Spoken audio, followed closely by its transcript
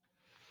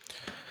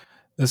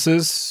This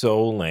is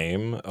so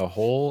lame. A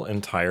whole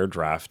entire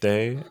draft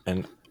day,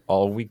 and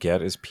all we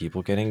get is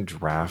people getting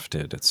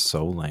drafted. It's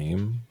so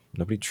lame.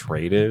 Nobody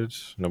traded.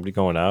 Nobody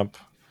going up.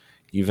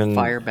 Even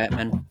Fire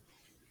Batman.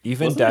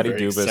 even Wasn't a Daddy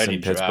very Dubas in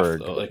exciting draft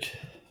Pittsburgh. though. Like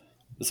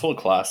this whole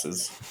class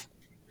is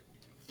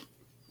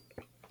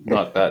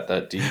not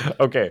that deep.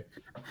 Okay,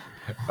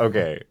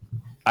 okay.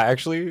 I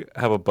actually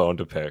have a bone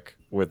to pick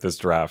with this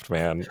draft,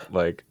 man.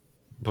 Like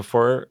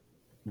before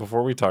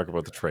before we talk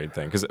about the trade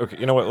thing, because okay,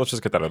 you know what? Let's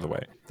just get that out of the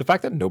way. The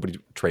fact that nobody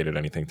traded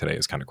anything today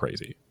is kind of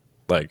crazy.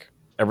 Like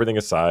everything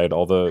aside,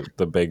 all the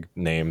big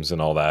names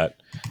and all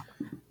that.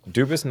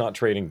 Dubas not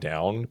trading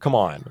down. Come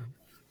on,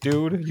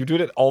 dude. You do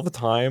it all the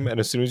time, and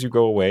as soon as you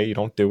go away, you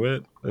don't do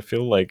it. I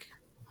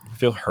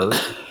feel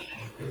hurt.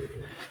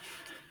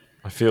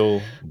 I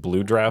feel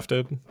blue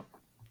drafted.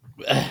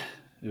 It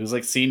was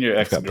like seeing your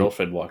I've ex got blue.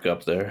 girlfriend walk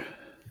up there.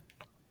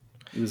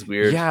 It was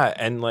weird. Yeah,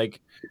 and like,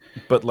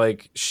 but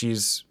like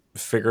she's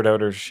figured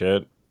out her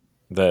shit.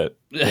 That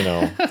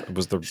it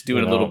was the She's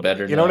doing a little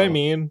better You know what I now.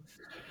 mean?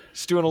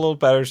 She's doing a little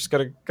better. She's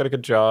got a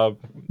good job,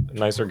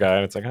 nicer guy.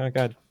 And it's like, oh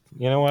god,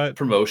 you know what?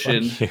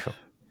 Promotion. Fuck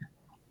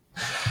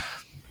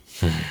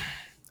you.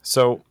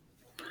 So,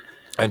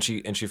 and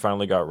she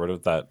finally got rid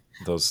of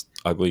those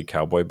ugly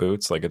cowboy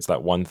boots. Like it's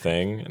that one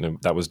thing,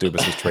 and that was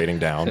Dubas's trading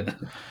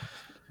down.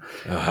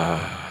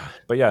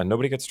 But yeah,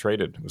 nobody gets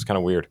traded. It was kind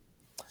of weird.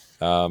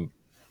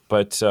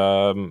 But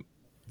the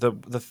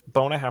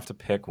bone I have to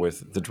pick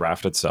with the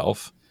draft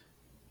itself,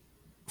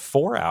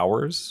 4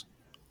 hours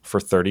for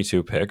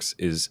 32 picks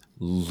is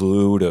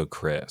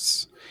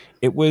ludicrous.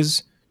 It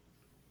was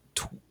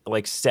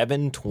like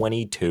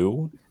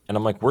 7:22, and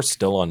I'm like, we're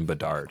still on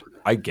Bedard.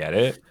 I get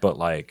it, but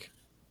like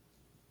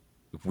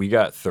we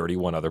got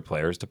 31 other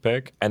players to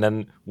pick, and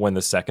then when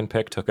the second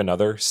pick took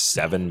another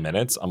 7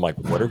 minutes, I'm like,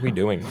 what are we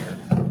doing here?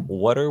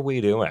 What are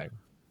we doing?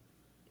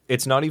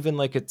 It's not even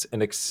like it's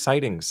an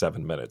exciting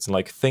 7 minutes, and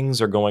like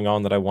things are going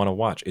on that I want to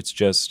watch. It's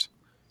just,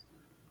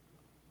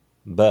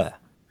 bleh.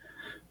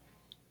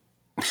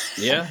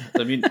 Yeah,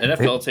 I mean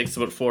NFL takes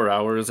about 4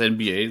 hours.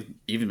 NBA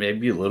even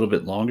maybe a little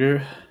bit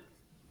longer.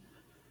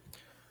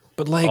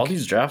 But All like,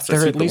 these drafts are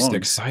they're at super least long.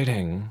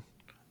 exciting.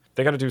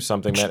 They got to do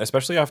something, man.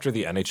 Especially after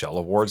the NHL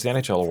awards. The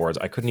NHL awards,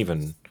 I couldn't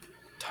even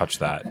touch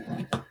that.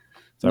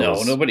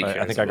 No, nobody I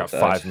cares think I got about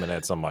that. 5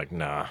 minutes. I'm like,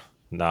 nah.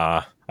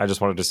 I just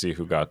wanted to see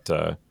who got.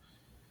 I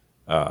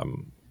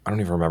don't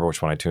even remember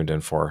which one I tuned in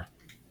for.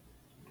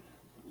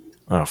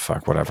 Oh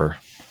fuck, whatever.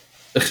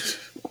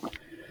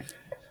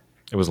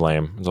 It was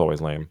lame. It was always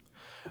lame.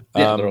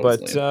 Yeah, they're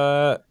always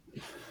But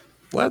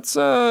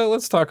lame.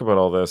 let's talk about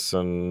all this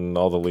and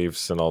all the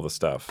Leafs and all the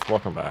stuff.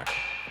 Welcome back.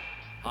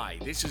 Hi,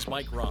 this is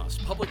Mike Ross,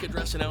 public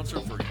address announcer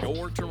for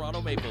your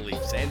Toronto Maple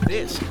Leafs, and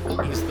this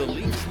is the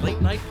Leafs Late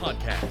Night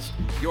Podcast,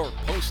 your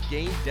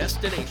post-game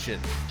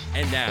destination.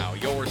 And now,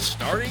 your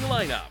starting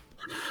lineup.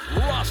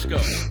 Roscoe,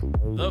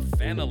 the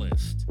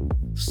Fanalist,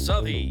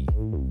 Southey,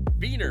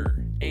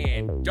 Beener,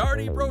 and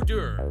Darty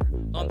Brodeur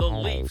on the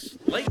Leafs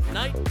Late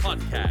Night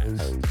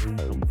Podcast.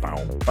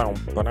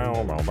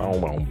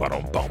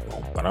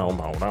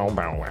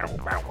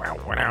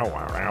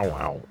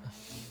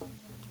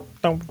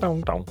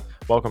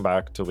 Welcome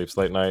back to Leafs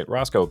Late Night.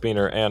 Roscoe,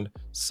 Beener, and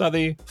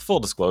Southey. Full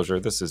disclosure,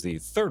 this is the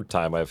third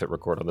time I've hit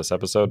record on this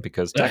episode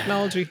because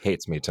technology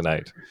hates me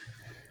tonight.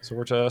 So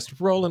we're just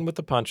rolling with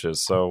the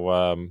punches.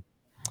 So,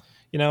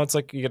 it's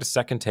like you get a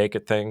second take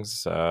at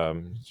things,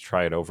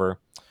 try it over.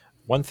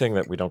 One thing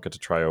that we don't get to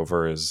try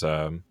over is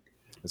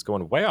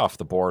going way off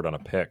the board on a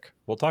pick.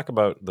 We'll talk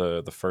about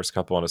the first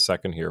couple in a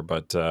second here,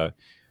 but a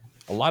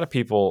lot of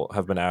people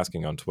have been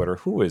asking on Twitter,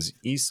 who is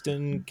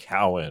Easton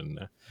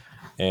Cowan?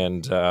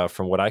 And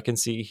from what I can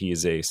see, he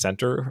is a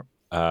center.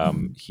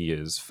 He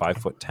is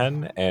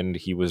 5'10", and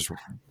he was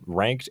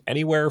ranked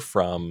anywhere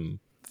from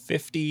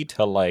 50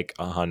 to like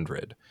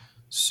 100.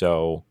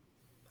 So,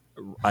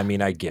 I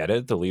mean, I get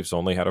it. The Leafs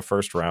only had a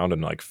first round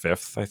and like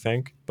fifth, I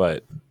think,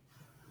 but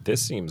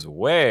this seems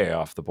way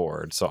off the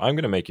board. So I'm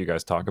going to make you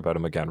guys talk about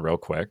him again real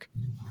quick.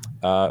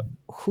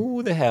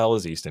 Who the hell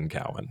is Easton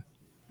Cowan?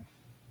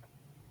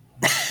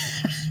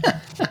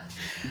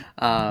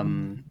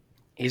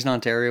 He's an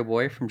Ontario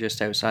boy from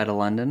just outside of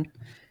London,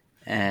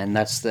 and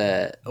that's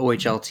the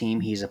OHL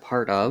team he's a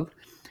part of.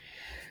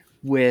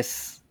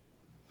 With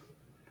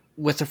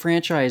a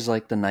franchise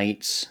like the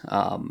Knights,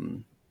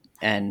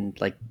 and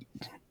like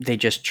they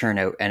just churn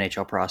out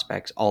NHL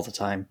prospects all the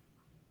time.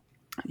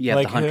 You have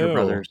Like the Hunter who?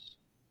 brothers.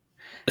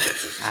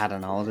 I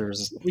don't know.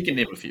 There's We can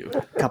name a few.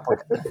 a couple.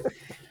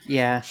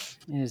 Yeah,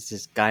 there's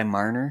this guy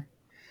Marner.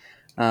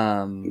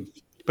 But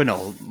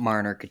no,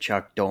 Marner,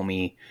 Kachuk,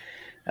 Domi,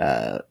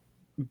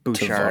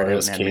 Bouchard out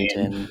Tavares, in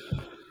Edmonton.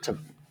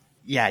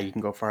 Yeah, you can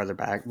go farther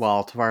back.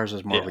 Well, Tavares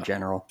was more of a Yeah.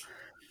 general. True.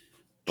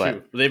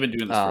 But They've been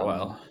doing this for a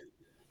while.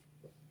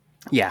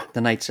 yeah,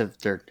 the Knights have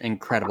their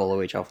incredible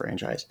OHL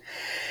franchise.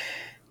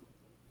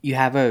 You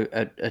have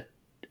a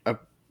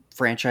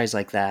franchise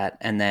like that,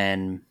 and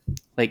then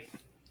like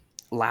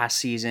last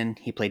season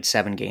he played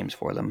 7 games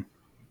for them.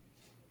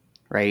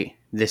 Right?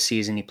 This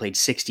season he played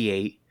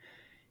 68.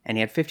 and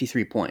he had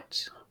 53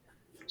 points.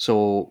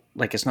 So,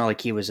 like, it's not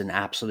like he was an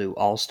absolute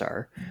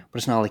all-star, but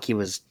it's not like he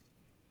was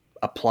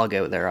a plug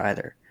out there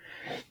either.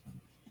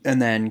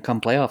 And then come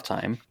playoff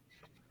time,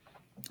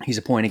 he's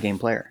a point-a-game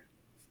player.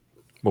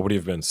 What would he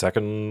have been?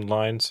 Second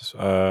lines?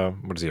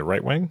 What is he, a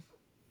right wing?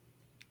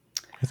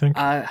 I think.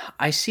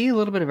 I see a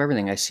little bit of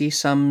everything. I see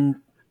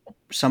some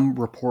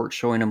reports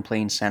showing him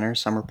playing center,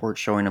 some reports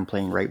showing him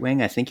playing right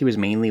wing. I think he was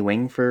mainly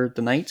wing for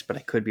the Knights, but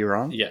I could be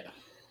wrong. Yeah.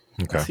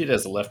 Okay. I see it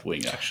as a left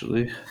wing,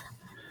 actually.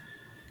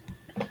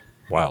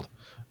 Wild.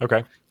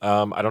 Okay.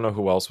 I don't know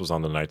who else was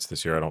on the Knights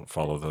this year. I don't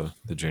follow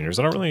the juniors.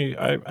 I don't really.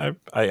 I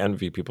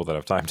envy people that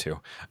have time to.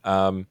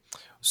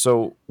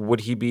 So would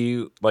he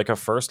be like a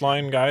first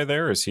line guy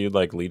there? Is he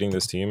like leading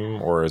this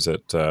team, or is he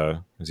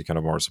kind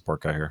of more a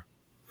support guy here?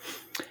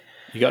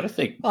 You got to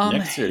think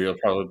next year he'll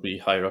probably be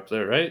higher up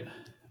there, right?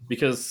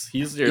 Because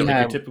he's like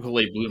your typical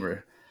late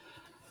bloomer.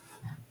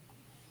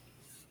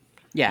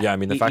 Yeah. I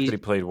mean, the fact that he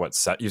played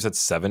you said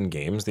 7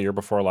 games the year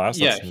before last.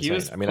 Yeah, That's insane. he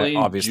was playing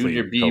obviously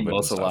Junior B COVID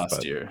most of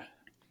last year.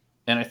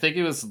 And I think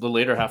it was the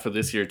later half of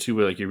this year too,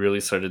 where like he really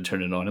started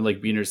turning on. And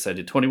like Beaner said, he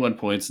had 21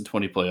 points in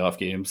 20 playoff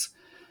games.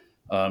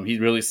 He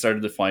really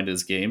started to find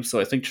his game. So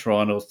I think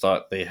Toronto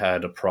thought they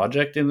had a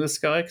project in this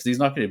guy, because he's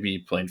not going to be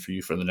playing for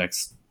you for the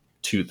next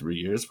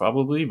 2-3 years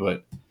probably.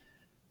 But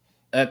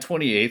at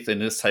 28th in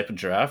this type of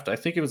draft, I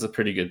think it was a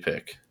pretty good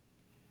pick.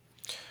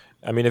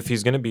 I mean, if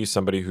he's going to be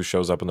somebody who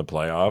shows up in the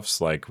playoffs,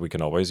 like, we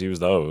can always use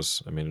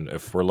those. I mean,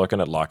 if we're looking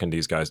at locking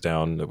these guys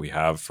down that we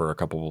have for a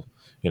couple,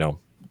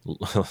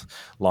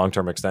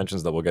 long-term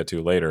extensions that we'll get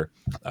to later,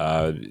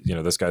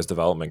 this guy's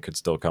development could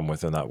still come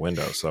within that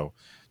window. So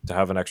to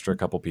have an extra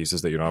couple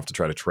pieces that you don't have to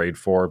try to trade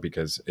for,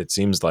 because it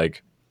seems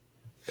like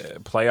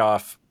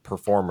playoff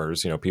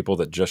performers, people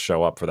that just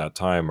show up for that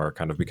time are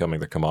kind of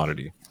becoming the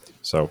commodity.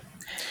 So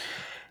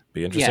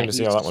be interesting to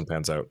see how that one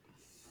pans out.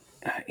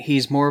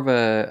 He's more of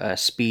a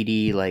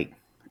speedy, like,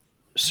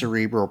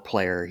 cerebral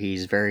player.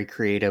 He's very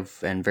creative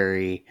and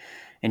very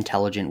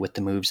intelligent with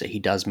the moves that he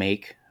does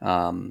make.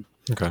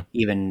 Okay.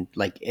 Even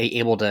like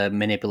able to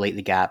manipulate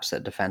the gaps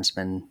that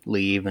defensemen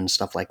leave and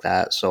stuff like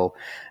that. So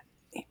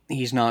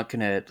he's not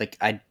gonna, like,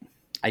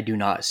 I do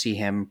not see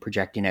him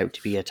projecting out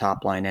to be a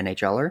top line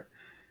NHLer,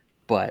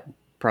 but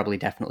probably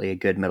definitely a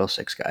good middle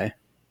six guy.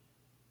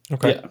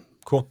 Okay. Yeah.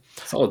 Cool.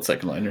 Solid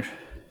second liner.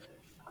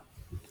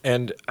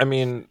 And I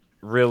mean,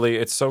 really,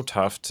 it's so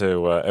tough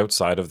to,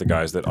 outside of the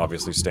guys that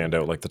obviously stand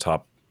out, like the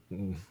top,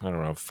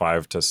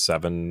 5 to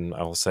 7,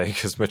 I will say,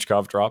 because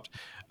Michkov dropped.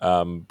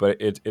 But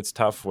it's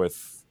tough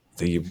with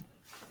the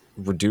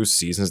reduced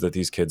seasons that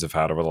these kids have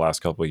had over the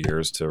last couple of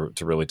years to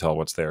really tell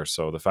what's there.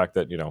 So the fact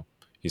that,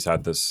 he's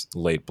had this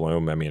late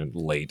bloom, I mean,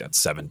 late at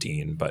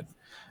 17, but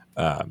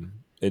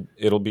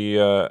it'll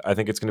be, I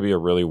think it's going to be a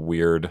really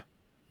weird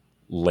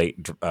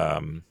late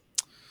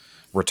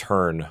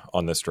return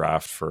on this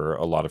draft for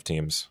a lot of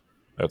teams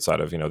outside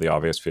of, the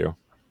obvious few.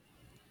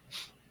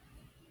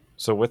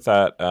 So with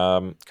that,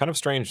 kind of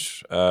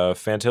strange,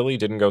 Fantilli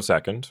didn't go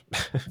second.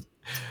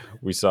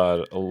 We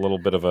saw a little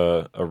bit of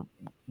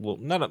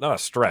not a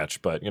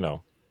stretch, but,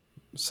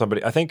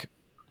 somebody, I think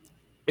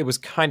it was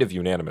kind of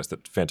unanimous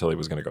that Fantilli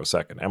was going to go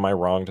second. Am I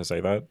wrong to say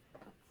that?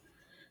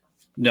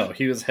 No,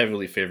 he was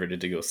heavily favored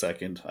to go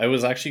second. I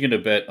was actually going to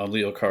bet on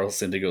Leo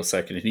Carlson to go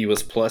second, and he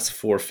was plus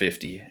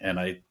 450. And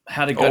I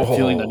had a gut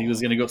feeling that he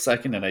was going to go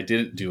second, and I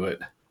didn't do it.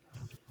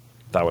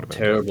 That would have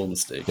been a terrible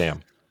mistake.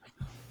 Damn.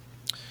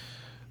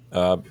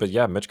 But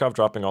yeah, Michkov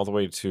dropping all the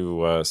way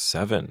to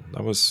 7.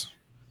 It's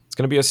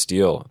going to be a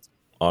steal,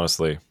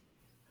 honestly.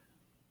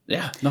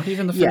 Yeah, not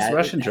even the first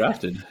Russian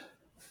drafted.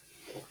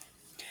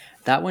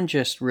 That one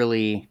just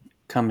really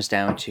comes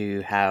down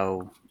to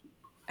how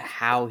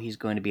he's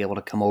going to be able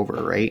to come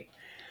over, right?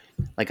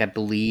 Like, I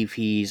believe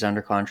he's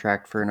under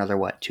contract for another,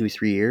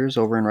 2-3 years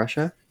over in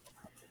Russia?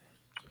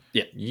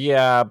 Yeah.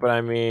 Yeah, but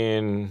I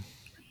mean,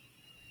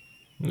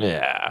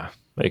 yeah,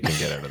 they can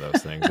get out of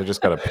those things. They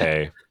just got to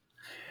pay.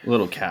 A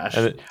little cash.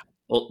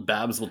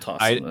 Babs will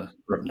toss him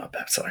not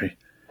Babs, sorry.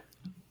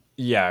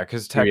 Yeah,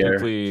 because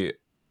technically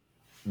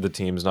the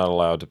team's not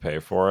allowed to pay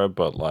for it,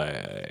 but,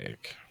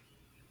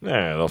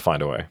 they'll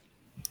find a way.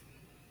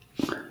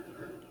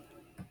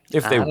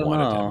 If they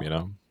wanted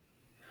him,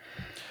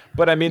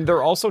 But, I mean,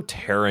 they're also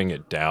tearing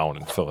it down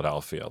in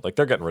Philadelphia. Like,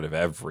 they're getting rid of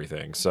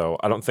everything. So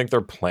I don't think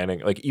they're planning...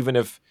 Like, even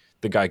if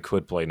the guy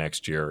could play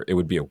next year, it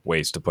would be a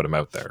waste to put him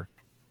out there.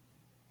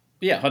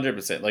 Yeah,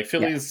 100%. Like,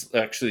 Philly's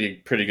actually a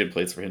pretty good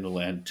place for him to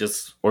land,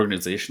 just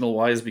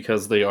organizational-wise,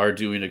 because they are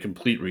doing a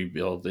complete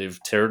rebuild. They've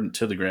teared it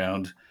to the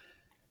ground.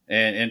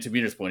 And to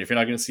Peter's point, if you're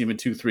not going to see him in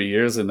 2-3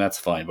 years, then that's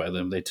fine by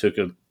them. They took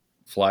a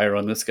flyer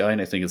on this guy,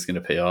 and I think it's going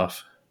to pay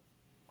off.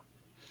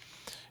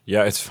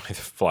 Yeah, it's funny.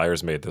 The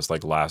Flyers made this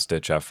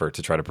last-ditch effort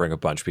to try to bring a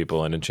bunch of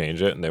people in and change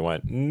it, and they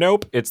went,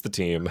 "Nope, it's the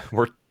team.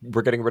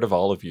 We're getting rid of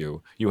all of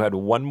you. You had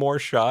one more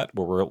shot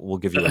where we'll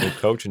give you a new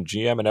coach and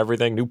GM and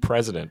everything, new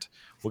president.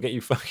 We'll get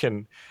you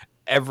fucking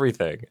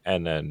everything,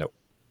 and then nope,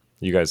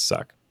 you guys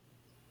suck."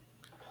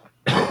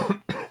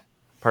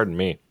 Pardon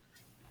me.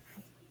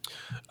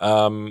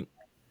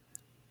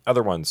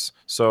 other ones.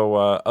 So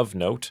of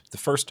note, the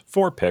first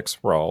 4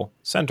 picks were all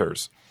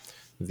centers,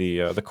 the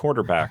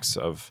quarterbacks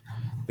of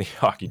the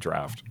hockey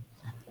draft.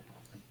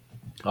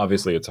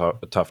 Obviously, it's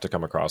tough to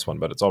come across one,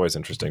 but it's always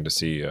interesting to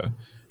see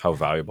how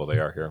valuable they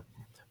are here.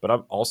 But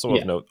I'm also of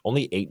Yeah. note,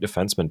 only 8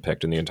 defensemen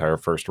picked in the entire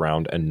first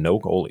round and no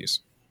goalies.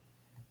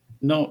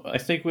 No, I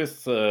think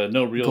with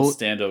no real Goal-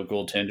 standout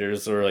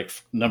goaltenders or like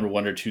number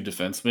 1 or 2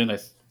 defensemen,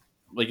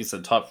 like you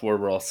said, top 4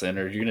 were all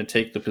center. You're going to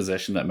take the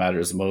possession that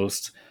matters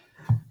most.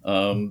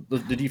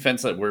 The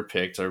defense that were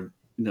picked are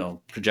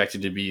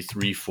projected to be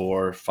 3,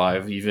 4,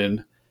 5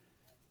 even.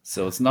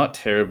 So it's not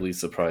terribly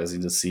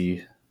surprising to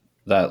see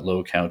that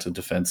low count of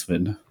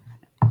defensemen.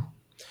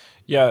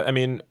 Yeah, I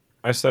mean,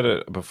 I said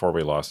it before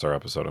we lost our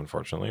episode,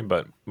 unfortunately,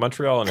 but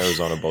Montreal and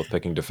Arizona both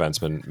picking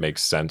defensemen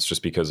makes sense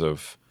just because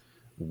of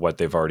what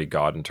they've already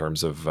got in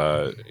terms of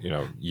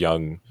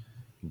young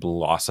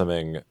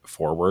blossoming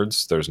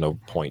forwards. There's no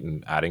point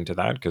in adding to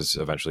that because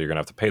eventually you're gonna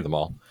have to pay them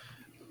all.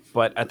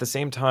 But at the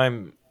same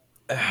time,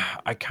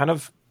 I kind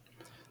of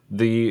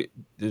the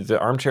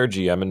armchair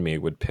GM in me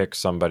would pick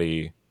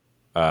somebody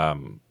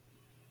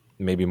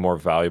maybe more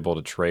valuable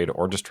to trade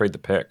or just trade the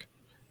pick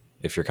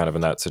if you're kind of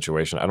in that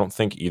situation. I don't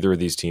think either of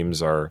these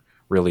teams are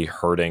really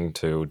hurting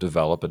to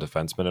develop a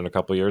defenseman in a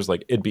couple of years.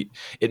 Like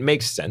it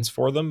makes sense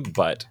for them,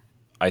 but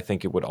I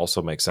think it would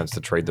also make sense to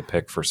trade the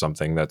pick for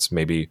something that's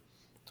maybe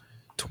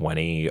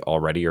 20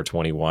 already or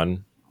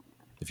 21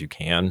 if you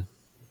can.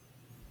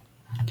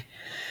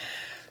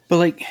 But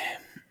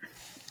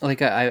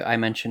like I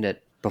mentioned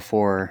it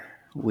before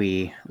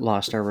we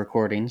lost our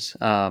recordings.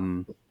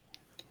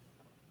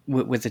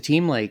 With a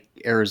team like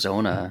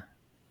Arizona,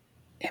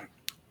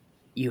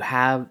 you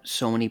have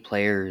so many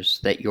players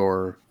that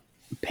you're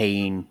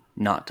paying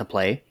not to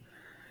play,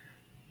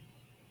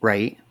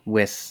 right?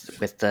 With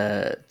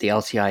the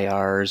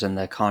LTIRs and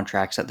the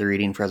contracts that they're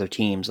eating for other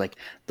teams, like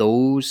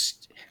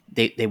those,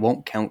 they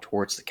won't count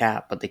towards the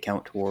cap, but they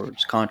count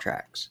towards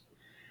contracts.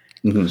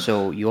 Mm-hmm.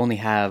 So you only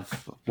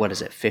have,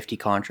 50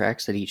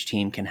 contracts that each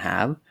team can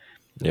have.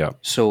 Yeah.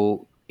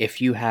 So if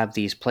you have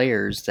these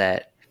players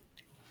that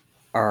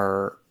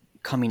are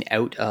coming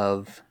out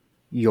of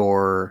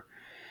your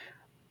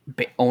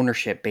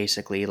ownership,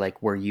 basically,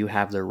 like where you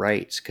have the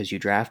rights because you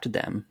drafted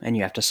them and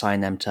you have to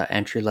sign them to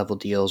entry level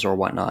deals or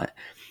whatnot,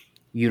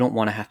 you don't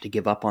want to have to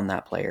give up on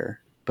that player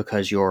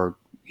because you're,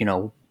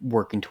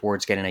 working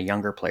towards getting a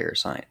younger player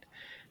signed.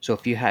 So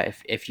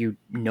if you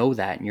know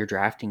that and you're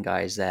drafting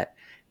guys that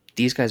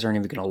these guys aren't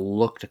even going to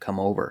look to come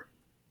over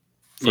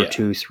for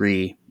 2,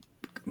 3,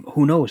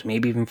 who knows,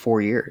 maybe even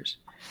 4 years.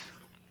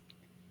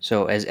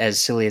 So as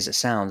silly as it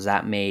sounds,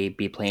 that may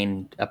be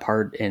playing a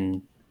part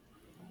in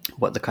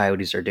what the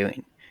Coyotes are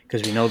doing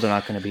because we know they're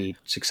not going to be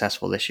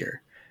successful this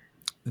year.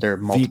 They're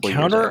multiple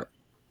years out.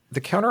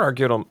 The counter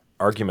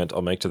argument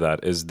I'll make to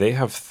that is they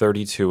have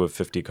 32 of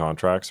 50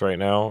 contracts right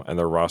now, and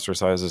their roster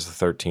size is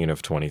 13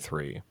 of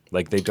 23.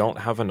 Like, they don't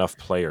have enough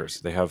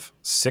players. They have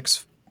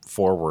 6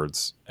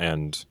 forwards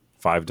and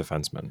 5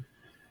 defensemen,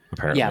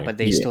 apparently. Yeah, but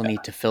they still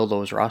need to fill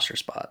those roster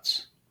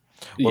spots.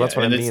 Well, that's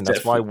what I mean.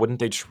 That's why wouldn't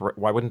they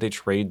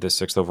trade the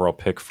 6th overall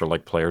pick for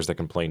like players that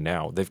can play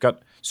now? They've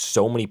got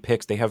so many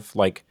picks. They have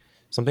like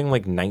something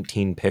like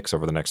 19 picks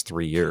over the next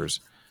 3 years.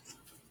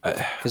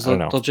 Because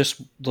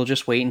they'll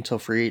just wait until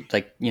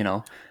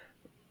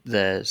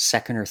the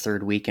second or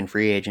third week in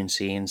free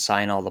agency and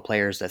sign all the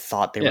players that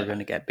thought they were going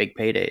to get big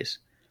paydays.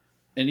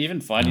 And even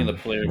finding the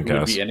player who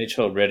would be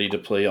NHL ready to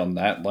play on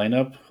that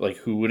lineup, like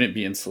who wouldn't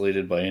be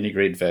insulated by any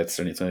great vets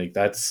or anything like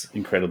that's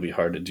incredibly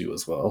hard to do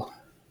as well.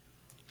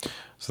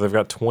 So they've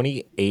got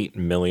 $28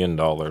 million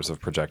of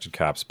projected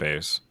cap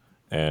space,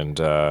 and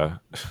I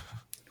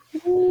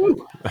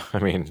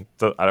mean,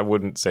 I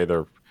wouldn't say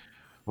they're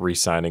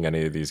re-signing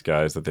any of these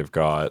guys that they've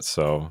got,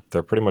 so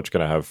they're pretty much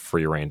going to have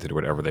free reign to do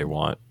whatever they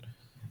want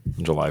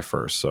on July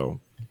 1st. So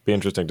be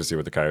interesting to see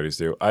what the Coyotes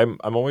do. I'm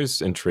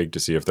always intrigued to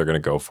see if they're going to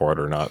go for it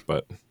or not,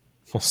 but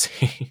we'll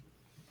see.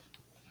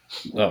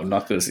 No,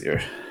 not this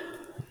year.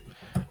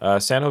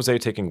 San Jose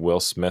taking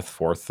Will Smith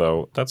 4th,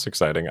 though. That's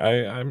exciting.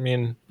 I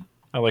mean,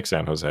 I like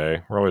San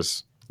Jose. We're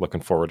always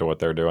looking forward to what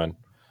they're doing.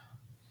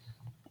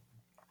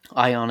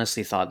 I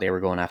honestly thought they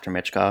were going after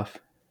Michkov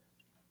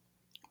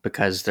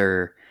because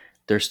they're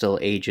still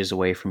ages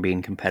away from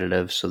being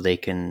competitive, so they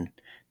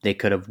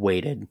could have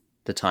waited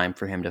the time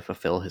for him to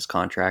fulfill his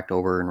contract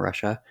over in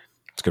Russia.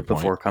 That's a good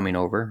point. Before coming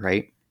over,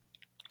 right?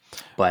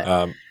 But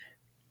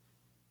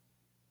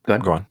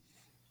go on.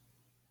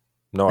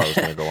 No, I was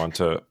going to go on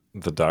to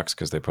the Ducks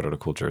because they put out a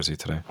cool jersey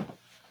today.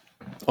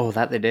 Oh,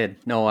 that they did.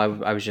 No,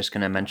 I was just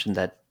going to mention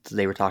that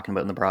they were talking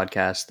about in the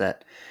broadcast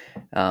that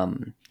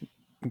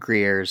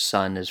Grier's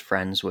son is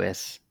friends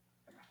with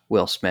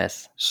Will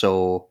Smith.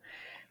 So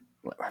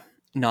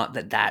not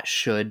that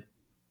should,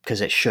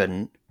 because it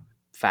shouldn't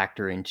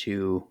factor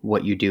into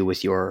what you do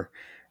with your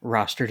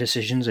roster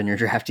decisions and your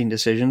drafting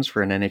decisions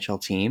for an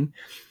NHL team.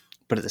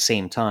 But at the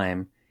same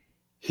time,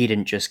 he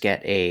didn't just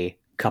get a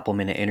couple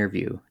minute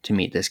interview to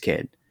meet this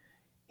kid.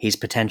 He's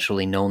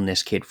potentially known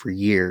this kid for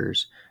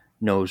years,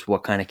 knows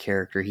what kind of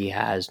character he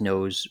has,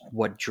 knows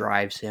what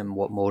drives him,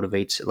 what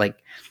motivates. Like,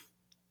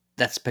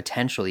 that's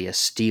potentially a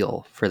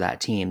steal for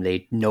that team.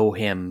 They know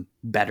him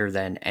better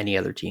than any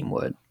other team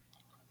would.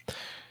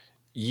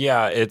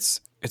 Yeah, it's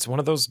one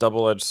of those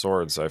double-edged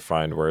swords I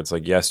find where it's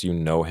like, yes, you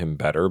know him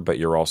better, but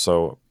you're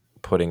also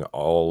putting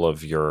all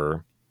of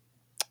your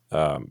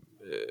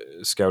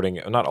scouting,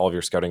 not all of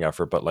your scouting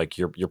effort, but like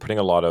you're putting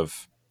a lot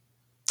of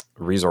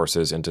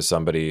resources into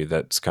somebody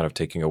that's kind of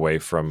taking away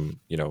from,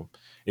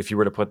 if you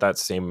were to put that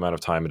same amount of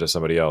time into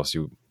somebody else,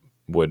 you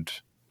would,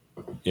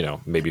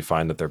 maybe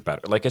find that they're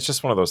better. Like, it's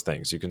just one of those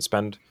things. You can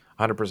spend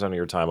 100% of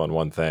your time on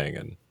one thing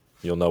and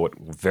you'll know it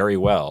very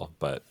well,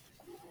 but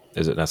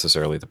is it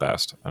necessarily the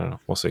best? I don't know.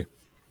 We'll see.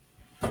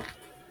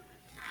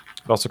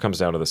 It also comes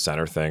down to the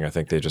center thing. I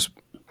think they just,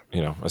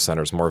 a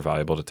center is more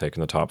valuable to take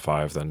in the top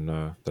 5 than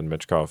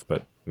Michkov.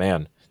 But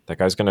man, that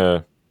guy's going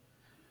to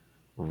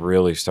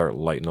really start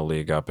lighting the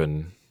league up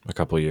in a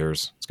couple of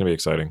years. It's going to be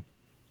exciting.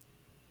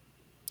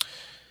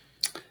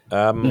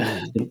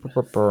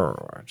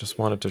 I just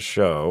wanted to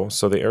show.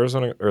 So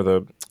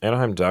the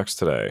Anaheim Ducks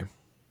today.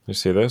 You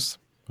see this?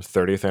 The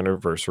 30th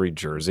anniversary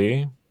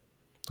jersey.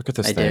 Look at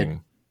this thing. Did.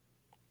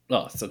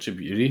 Oh, such a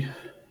beauty.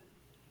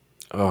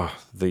 Oh,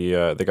 they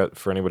got,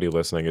 for anybody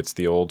listening, it's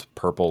the old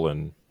purple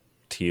and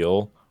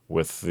teal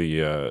with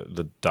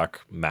the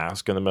duck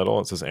mask in the middle.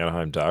 It says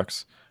Anaheim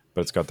Ducks,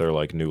 but it's got their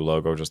like new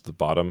logo just at the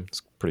bottom.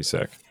 It's pretty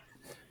sick.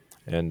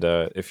 And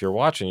if you're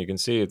watching, you can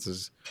see it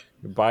says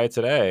you buy it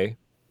today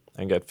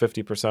and get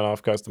 50%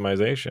 off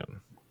customization.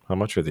 How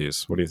much are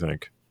these? What do you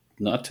think?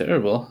 Not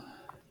terrible.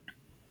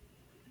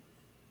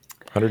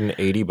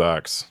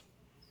 $180.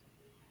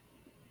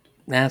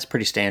 That's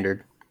pretty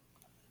standard.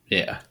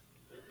 Yeah.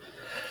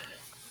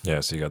 Yeah,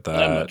 so you got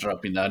that. I'm not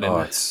dropping that in.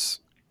 It's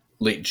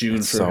late June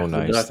for so the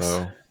nice Ducks.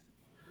 though.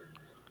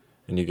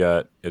 And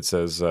it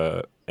says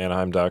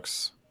Anaheim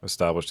Ducks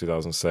established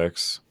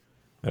 2006.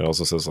 It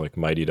also says like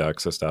Mighty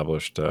Ducks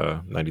established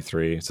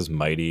 93. It says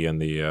Mighty in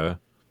the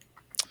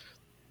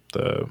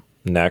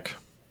neck.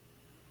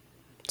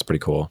 It's pretty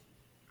cool.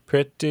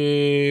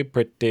 Pretty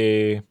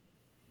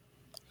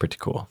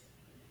cool.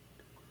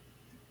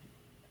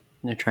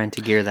 They're trying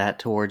to gear that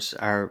towards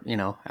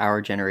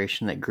our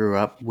generation that grew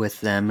up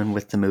with them and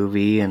with the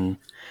movie and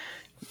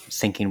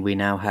thinking we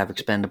now have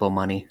expendable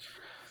money.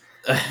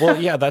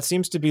 Well, yeah, that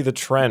seems to be the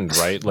trend,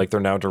 right? Like they're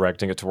now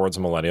directing it towards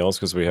millennials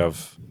because we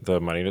have the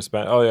money to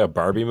spend. Oh yeah,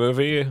 Barbie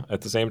movie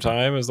at the same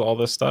time as all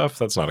this stuff.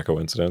 That's not a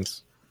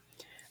coincidence.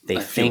 They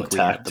I feel think we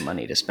have attacked. the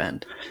money to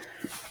spend.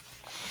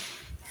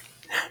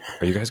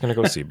 Are you guys going to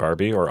go see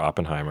Barbie or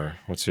Oppenheimer?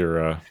 What's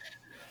your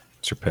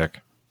pick?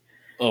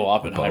 Oh,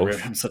 Oppenheimer.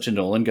 Both. I'm such a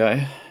Nolan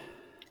guy.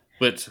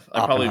 But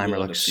I probably Oppenheimer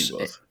will end up looks- seeing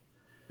both.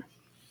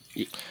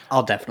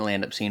 I'll definitely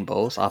end up seeing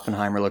both.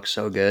 Oppenheimer looks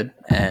so good,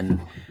 and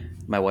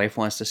my wife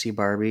wants to see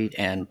Barbie,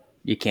 and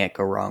you can't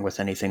go wrong with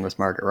anything with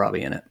Margot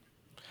Robbie in it.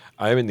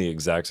 I'm in the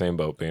exact same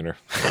boat, Beaner.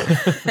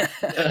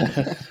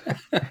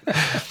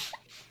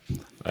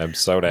 I'm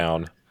so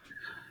down.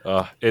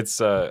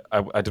 It's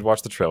I did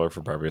watch the trailer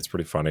for Barbie. It's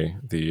pretty funny.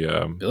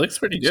 It looks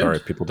pretty good. Sorry,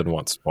 people didn't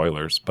want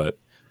spoilers, but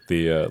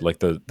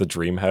the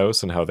dream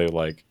house and how they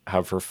like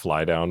have her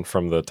fly down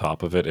from the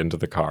top of it into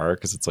the car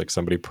because it's like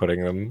somebody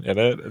putting them in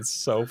it. It's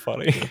so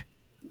funny.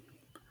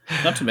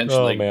 Not to mention,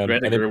 Oh, like, man.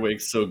 Greta And it-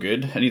 Gerwig's so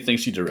good. Anything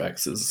she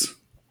directs is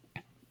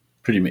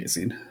pretty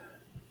amazing.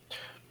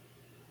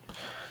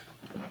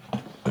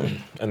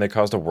 And they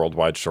caused a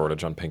worldwide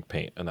shortage on pink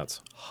paint, and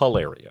that's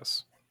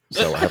hilarious.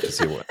 So I have to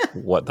see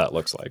what that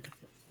looks like.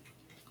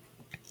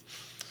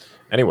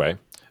 Anyway,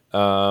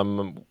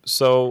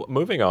 so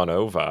moving on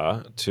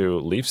over to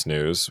Leafs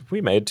news,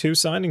 we made 2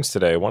 signings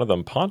today. One of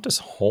them,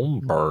 Pontus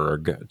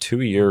Holmberg,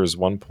 2 years,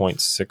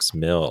 1.6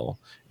 mil,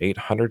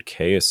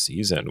 $800K a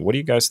season. What do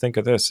you guys think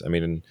of this? I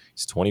mean,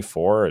 he's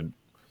 24 and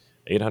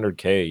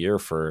 $800K a year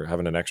for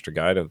having an extra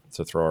guy to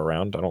throw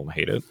around. I don't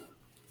hate it.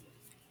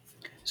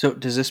 So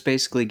does this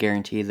basically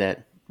guarantee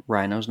that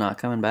Rhino's not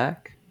coming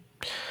back?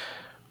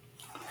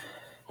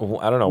 Well,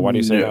 I don't know. Why do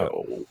you say that?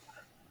 No.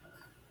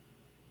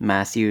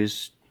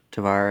 Matthews,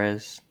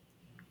 Tavares,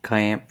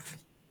 Kampf,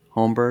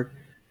 Holmberg?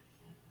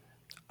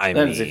 I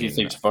That is if you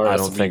think Tavares I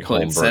don't will be think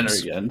playing center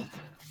Holmberg's. again.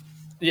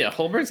 Yeah,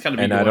 Holmberg's kind of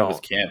be And I going don't-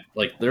 with Camp.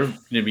 Like, they're going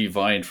to be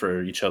vying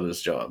for each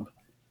other's job.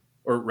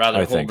 Or rather,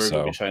 I think Holmberg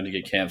will be so. trying to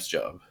get Camp's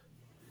job.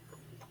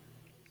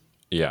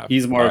 Yeah,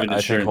 He's more of an I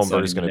think insurance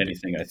Holmberg's signing than going to be.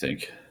 anything, I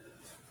think.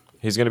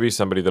 He's going to be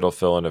somebody that'll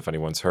fill in if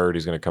anyone's hurt.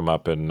 He's going to come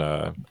up and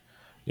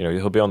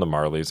he'll be on the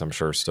Marlies, I'm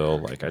sure. Still,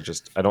 like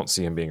I don't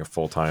see him being a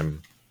full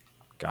time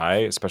guy,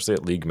 especially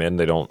at League Min.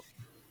 They don't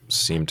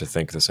seem to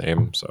think the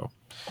same. So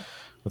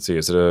let's see.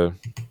 Is it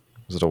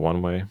a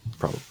one way?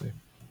 Probably.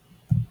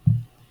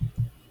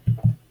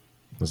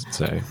 Does it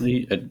say?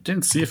 I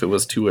didn't see if it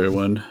was 2 or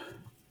 1.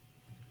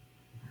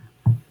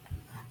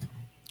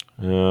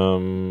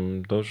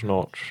 Does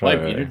not Why,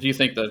 say. Peter? Do you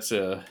think that's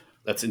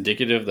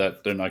indicative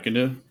that they're not going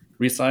to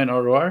re-sign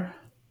ROR?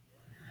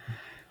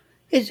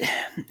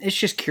 It's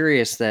just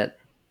curious that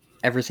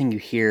everything you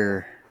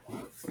hear,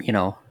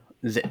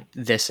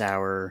 this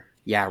hour,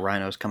 yeah,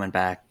 Rhino's coming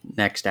back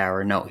next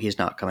hour. No, he's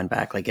not coming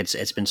back. Like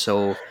it's been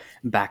so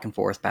back and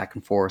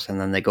forth, and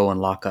then they go and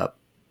lock up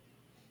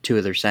two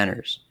of their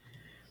centers.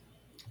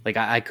 Like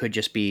I could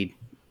just be,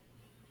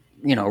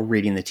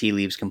 reading the tea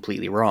leaves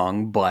completely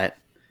wrong, but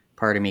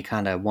part of me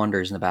kind of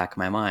wonders in the back of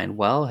my mind,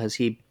 well, has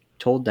he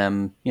told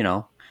them,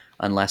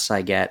 unless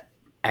I get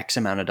X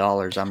amount of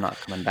dollars, I'm not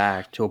coming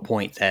back, to a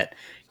point that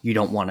you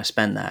don't want to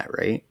spend that,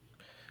 right?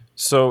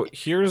 So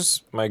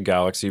here's my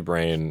galaxy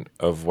brain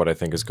of what I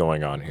think is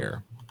going on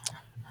here.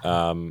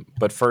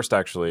 But first,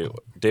 actually,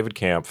 David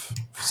Kampf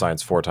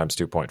signs 4 times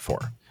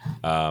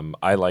 2.4.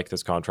 I like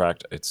this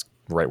contract. It's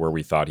right where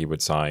we thought he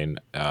would sign.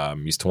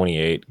 He's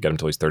 28. Get him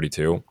till he's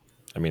 32.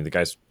 I mean, the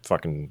guy's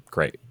fucking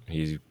great.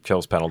 He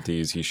kills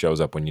penalties. He shows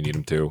up when you need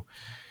him to.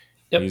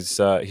 Yep.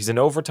 He's an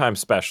overtime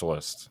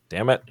specialist.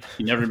 Damn it.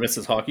 He never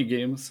misses hockey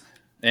games.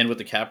 And with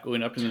the cap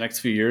going up in the next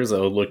few years, that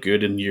would look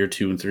good in year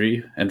 2 and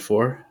 3 and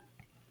 4.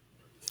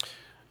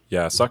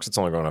 Yeah, it sucks it's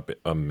only going up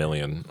 $1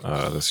 million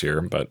this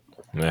year, but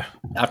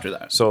after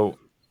that. So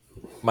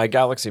my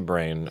galaxy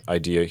brain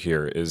idea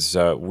here is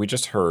we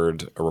just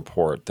heard a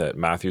report that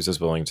Matthews is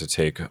willing to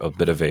take a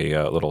bit of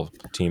a little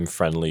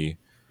team-friendly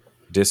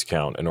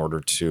discount in order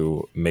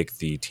to make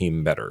the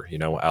team better,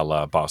 a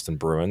la Boston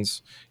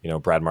Bruins.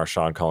 Brad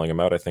Marchand calling him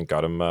out, I think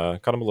got him a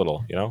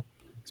little,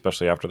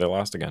 especially after they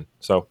lost again.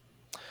 So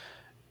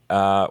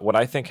what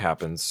I think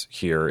happens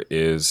here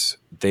is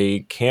they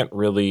can't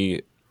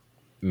really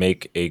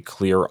make a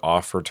clear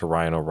offer to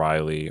Ryan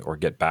O'Reilly or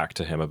get back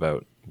to him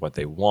about what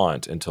they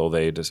want until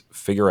they just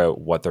figure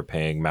out what they're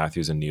paying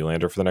Matthews and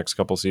Nylander for the next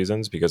couple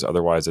seasons, because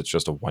otherwise it's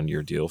just a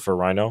 1-year deal for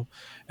Rhino.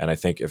 And I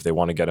think if they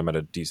want to get him at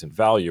a decent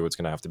value, it's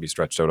going to have to be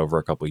stretched out over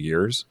a couple of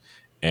years.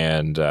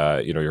 And,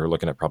 you're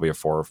looking at probably a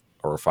 4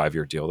 or 5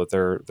 year deal that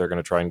they're going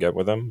to try and get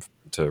with him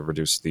to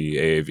reduce the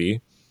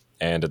AAV.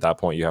 And at that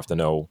point, you have to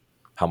know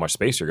how much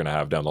space you're going to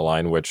have down the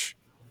line, which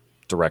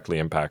directly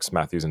impacts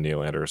Matthews and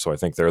Nylander. So I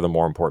think they're the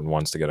more important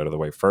ones to get out of the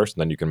way first,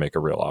 and then you can make a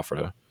real offer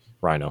to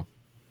Rhino.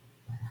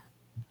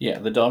 Yeah,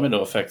 the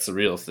domino effect's a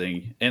real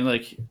thing. And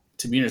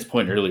to Beener's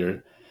point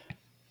earlier,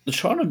 the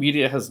Toronto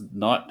media has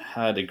not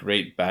had a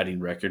great batting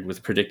record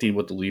with predicting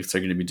what the Leafs are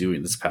going to be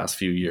doing this past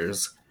few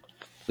years.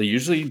 They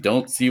usually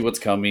don't see what's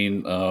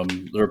coming.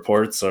 The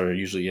reports are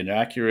usually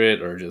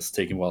inaccurate or just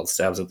taking wild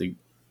stabs in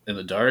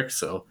the dark.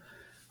 So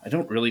I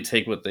don't really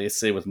take what they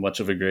say with much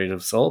of a grain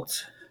of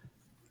salt,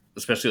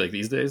 especially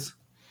these days.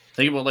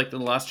 Think about the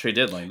last trade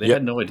deadline. They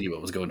had no idea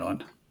what was going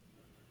on.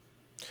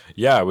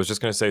 Yeah, I was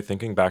just going to say,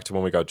 thinking back to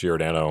when we got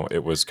Giordano,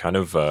 it was kind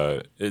of,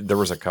 there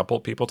was a couple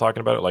people talking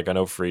about it. I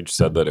know Friedge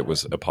said that it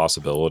was a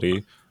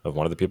possibility of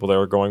one of the people they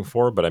were going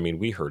for, but I mean,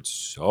 we heard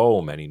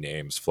so many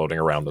names floating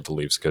around that the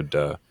Leafs could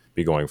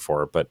be going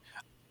for. But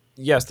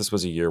yes, this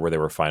was a year where they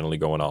were finally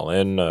going all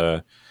in,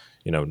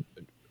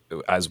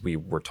 as we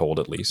were told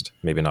at least.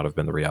 Maybe not have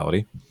been the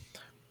reality.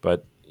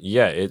 But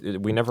yeah,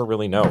 we never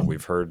really know.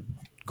 We've heard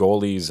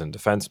goalies and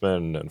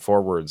defensemen and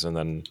forwards, and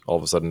then all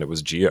of a sudden it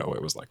was Gio.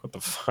 It was what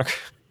the fuck?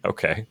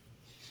 Okay.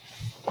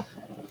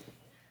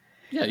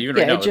 Yeah, you're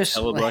right now. It's just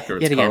Hellebuck or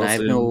it's yet again, Carlson. I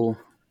have no.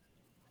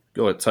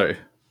 Go ahead. Sorry.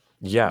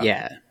 Yeah.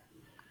 Yeah.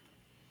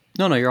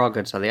 No, you're all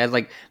good, Sully.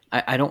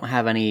 I don't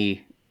have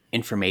any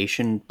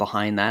information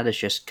behind that. It's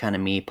just kind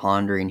of me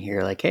pondering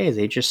here. Hey,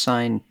 they just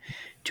signed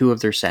 2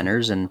 of their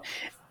centers, and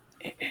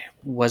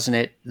wasn't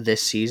it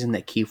this season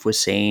that Keefe was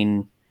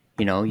saying,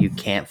 you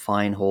can't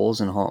find holes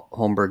in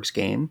Holmberg's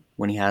game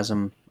when he had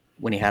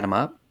him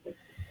up?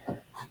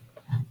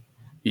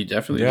 He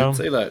definitely did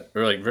say that.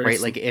 Or very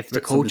right, if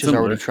the coach is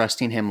already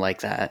trusting him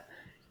like that.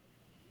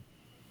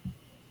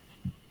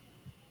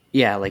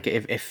 Yeah,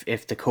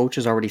 if the coach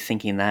is already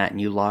thinking that and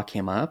you lock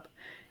him up,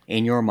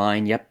 in your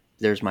mind, yep,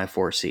 there's my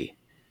 4C.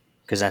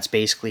 Because that's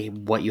basically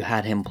what you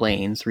had him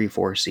playing,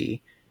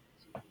 3-4C.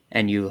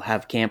 And you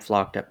have Kampf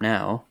locked up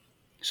now.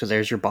 So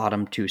there's your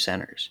bottom 2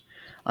 centers.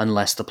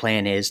 Unless the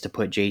plan is to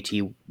put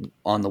JT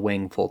on the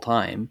wing full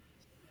time.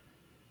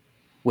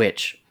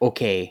 Which,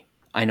 okay,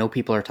 I know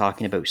people are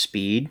talking about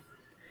speed,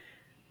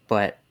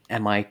 but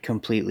am I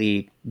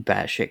completely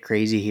batshit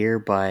crazy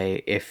here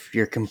if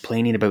you're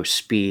complaining about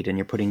speed and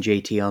you're putting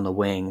JT on the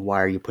wing,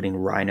 why are you putting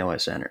Rhino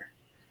at center?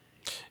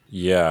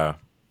 Yeah,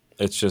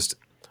 it's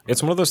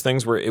one of those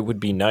things where it would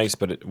be nice,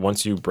 but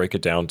once you break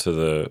it down to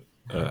the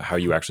how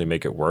you actually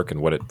make it work and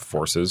what it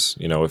forces,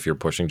 if you're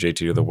pushing JT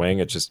to the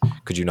wing,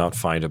 could you not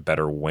find a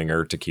better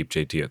winger to keep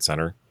JT at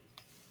center?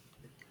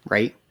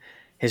 Right.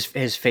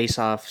 His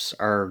face-offs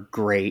are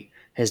great.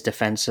 His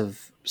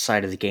defensive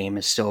side of the game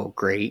is still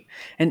great.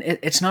 And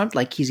it's not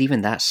like he's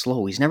even that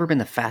slow. He's never been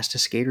the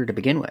fastest skater to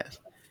begin with.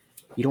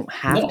 You don't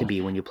have to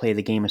be when you play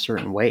the game a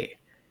certain way.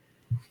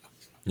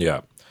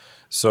 Yeah.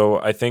 So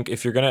I think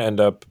if you're going to end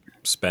up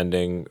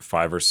spending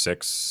 5 or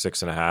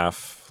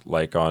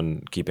 6.5,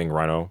 on keeping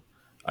Rhino,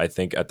 I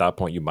think at that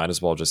point you might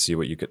as well just see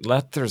what you could.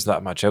 There's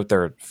that much out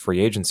there free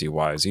agency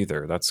wise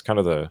either. That's kind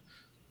of the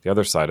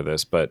other side of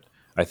this, but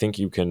I think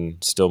you can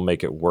still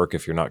make it work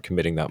if you're not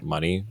committing that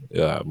money,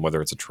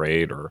 whether it's a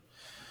trade or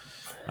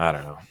I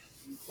don't know.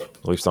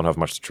 The Leafs don't have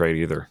much to trade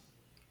either.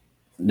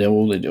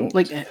 No, they don't.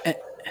 Like,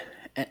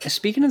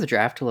 speaking of the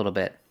draft a little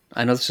bit,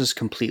 I know this is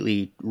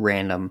completely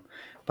random,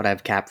 but I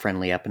have Cap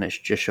Friendly up and it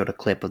just showed a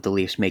clip of the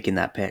Leafs making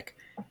that pick.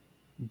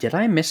 Did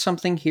I miss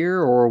something here,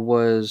 or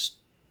was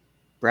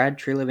Brad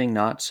Treliving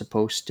not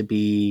supposed to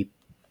be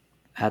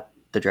at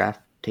the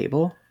draft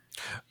table?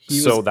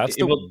 That's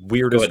the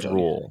weirdest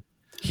rule.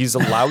 He's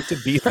allowed to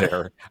be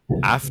there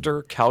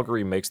after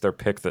Calgary makes their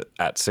pick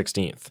at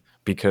 16th,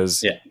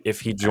 because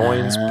if he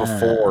joins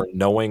before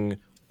knowing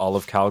all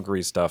of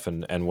Calgary's stuff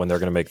and when they're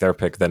going to make their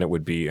pick, then it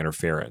would be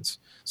interference.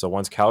 So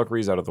once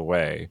Calgary's out of the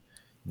way,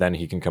 then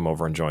he can come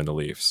over and join the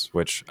Leafs,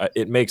 which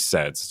it makes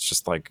sense. It's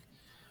just like,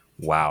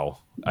 wow.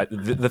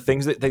 The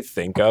things that they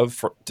think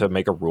of to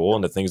make a rule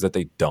and the things that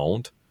they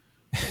don't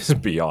is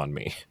beyond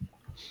me.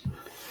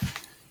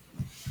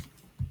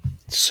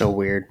 So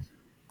weird.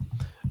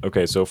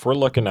 Okay, so if we're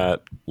looking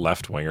at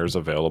left wingers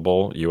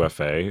available,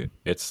 UFA,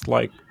 it's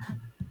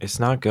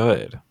not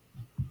good.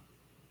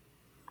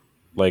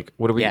 Like,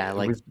 what do we? Yeah,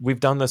 like, we've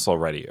done this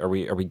already. Are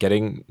we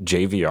getting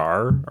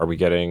JVR? Are we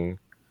getting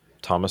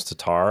Thomas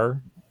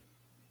Tatar?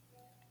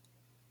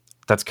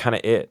 That's kind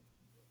of it,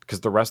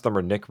 because the rest of them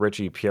are Nick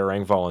Ritchie, Pierre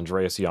Engvall,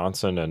 Andreas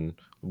Janssen, and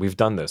we've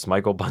done this.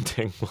 Michael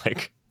Bunting,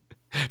 like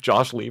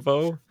Josh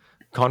Levo,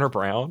 Connor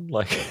Brown.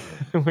 Like,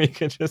 we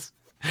can just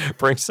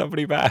bring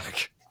somebody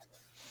back.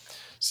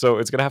 So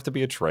it's gonna have to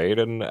be a trade,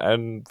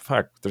 and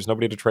fuck, there's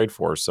nobody to trade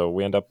for. So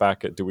we end up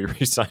back at, do we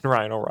re-sign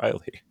Ryan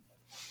O'Reilly?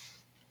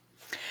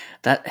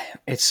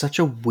 That it's such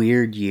a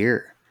weird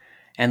year,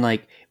 and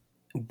like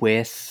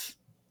with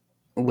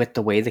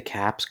the way the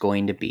cap's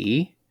going to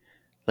be,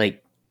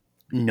 like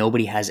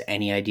nobody has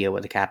any idea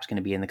what the cap's going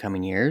to be in the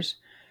coming years.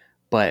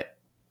 But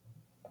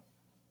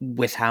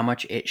with how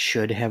much it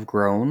should have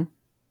grown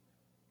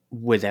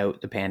without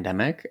the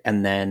pandemic,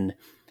 and then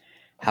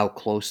how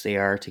close they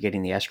are to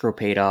getting the escrow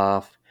paid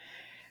off,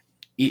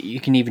 you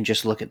can even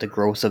just look at the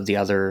growth of the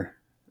other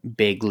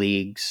big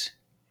leagues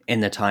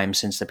in the time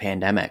since the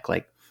pandemic.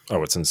 Like,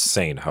 oh, it's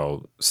insane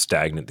how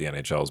stagnant the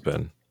NHL's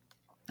been.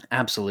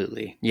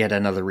 Absolutely. Yet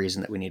another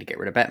reason that we need to get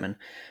rid of Bettman.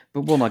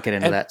 But we'll not get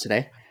into that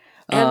today.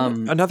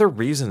 And another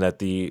reason that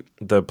the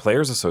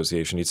Players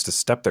Association needs to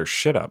step their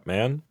shit up,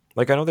 man.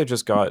 Like, I know they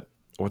just got,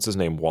 what's his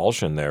name,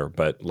 Walsh in there,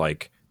 but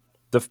like,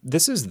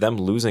 this is them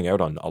losing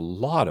out on a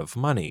lot of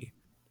money.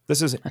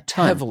 This is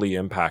heavily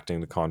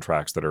impacting the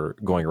contracts that are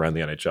going around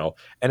the NHL.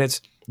 And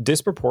it's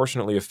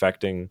disproportionately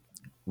affecting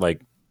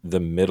like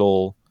the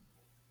middle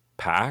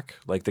pack,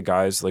 like the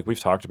guys, like we've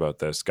talked about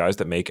this, guys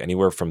that make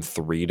anywhere from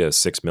 $3 to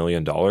 $6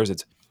 million.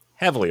 It's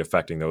heavily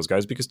affecting those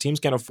guys because teams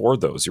can't afford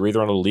those. You're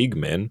either on a league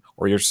min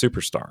or you're a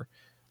superstar.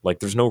 Like,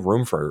 there's no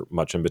room for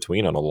much in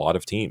between on a lot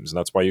of teams. And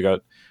that's why you got,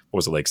 what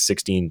was it, like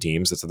 16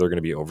 teams that said they're going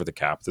to be over the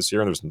cap this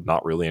year, and there's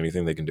not really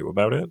anything they can do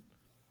about it.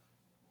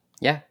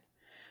 Yeah.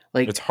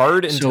 Like, it's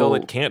hard until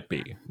it can't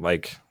be.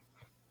 Like,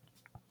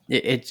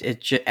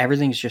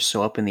 everything's just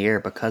so up in the air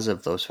because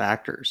of those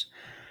factors.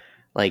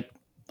 Like,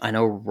 I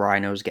know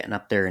Rhino's getting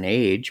up there in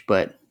age,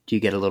 but do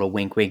you get a little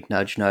wink, wink,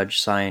 nudge,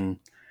 nudge, sign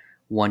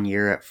 1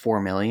 year at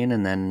 $4 million,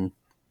 and then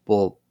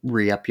we'll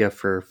re-up you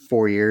for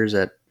 4 years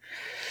at,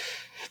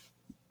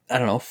 I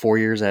don't know, 4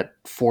 years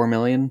at $4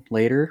 million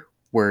later,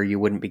 where you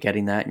wouldn't be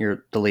getting that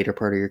in the later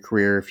part of your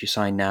career if you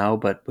sign now,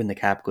 but when the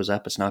cap goes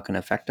up, it's not going to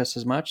affect us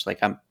as much. Like,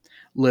 I'm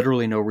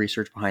literally no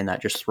research behind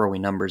that, just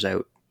throwing numbers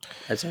out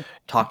as a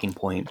talking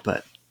point.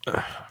 But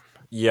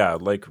yeah,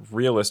 like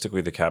realistically,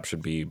 the cap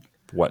should be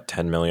what,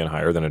 10 million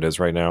higher than it is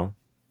right now.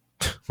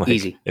 Like,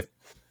 easy.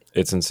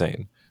 It's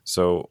insane.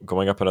 So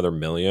going up another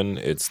million,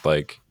 it's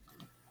like,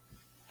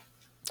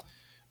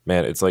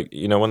 man, it's like,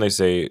 you know, when they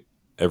say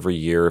every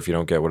year, if you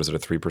don't get, what is it, a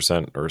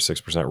 3% or a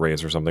 6%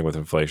 raise or something with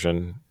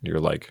inflation, you're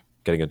like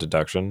getting a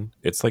deduction.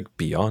 It's like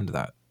beyond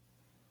that.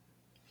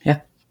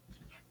 Yeah.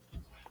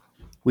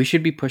 We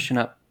should be pushing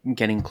up,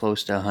 getting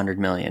close to 100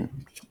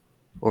 million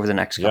over the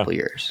next couple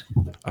years.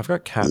 I've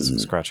got cats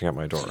scratching at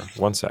my door.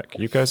 1 sec.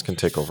 You guys can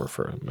take over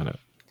for a minute.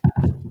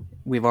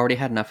 We've already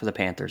had enough of the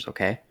Panthers,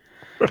 okay?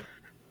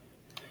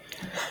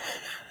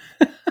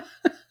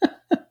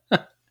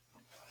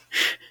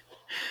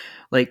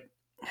 Like,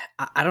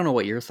 I don't know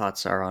what your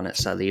thoughts are on it,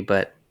 Sully,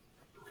 but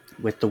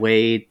with the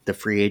way the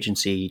free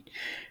agency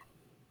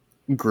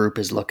group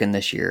is looking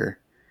this year,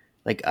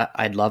 like,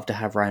 I'd love to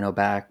have Rhino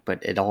back,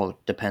 but it all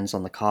depends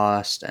on the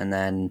cost. And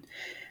then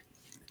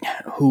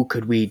who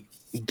could we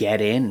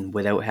get in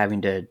without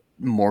having to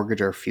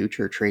mortgage our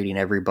future, trading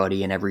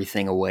everybody and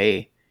everything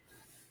away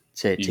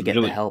to get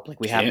really the help? Like,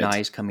 we have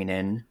Nyes coming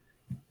in.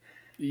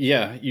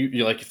 Yeah,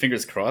 you like,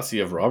 fingers crossed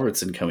you have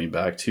Robertson coming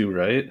back too,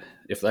 right?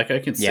 If that guy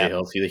can stay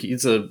healthy,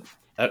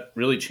 that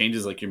really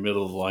changes like your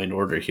middle of the line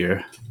order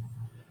here.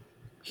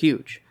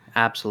 Huge.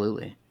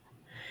 Absolutely.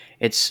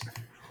 It's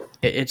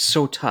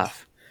so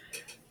tough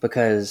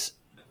because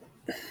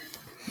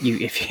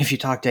if you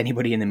talk to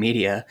anybody in the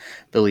media,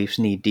 the Leafs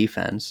need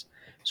defense.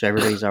 So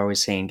everybody's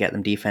always saying, get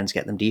them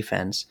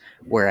defense.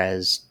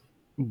 Whereas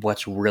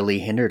what's really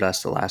hindered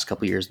us the last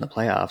couple of years in the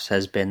playoffs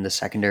has been the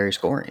secondary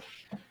scoring.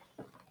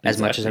 As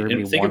much as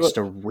everybody wants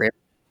to rip.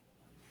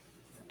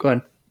 Go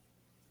ahead.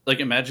 like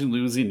imagine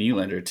losing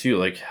Nylander too.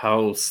 Like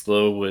how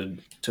slow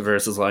would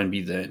Tavares' line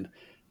be then?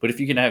 But if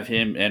you can have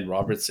him and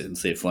Robertson,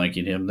 say,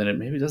 flanking him, then it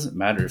maybe doesn't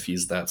matter if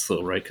he's that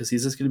slow, right? Because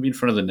he's just going to be in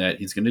front of the net.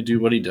 He's going to do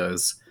what he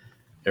does.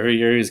 Every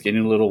year he's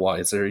getting a little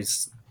wiser.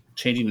 He's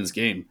changing his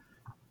game.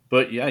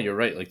 But yeah, you're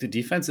right. Like the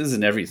defense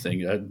isn't everything.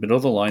 Middle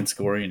of the line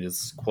scoring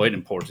is quite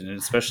important, and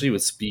especially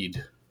with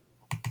speed.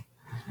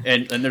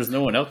 And there's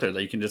no one out there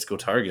that you can just go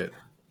target.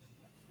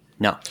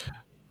 No.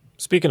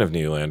 Speaking of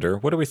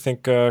Nylander, what do we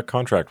think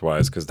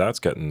contract-wise? Because that's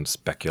getting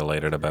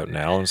speculated about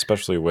now, and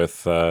especially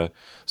with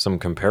some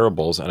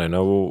comparables. And I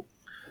know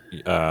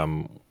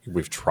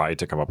we've tried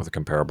to come up with a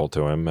comparable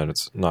to him, and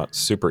it's not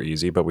super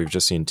easy, but we've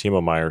just seen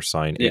Timo Meier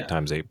sign 8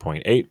 times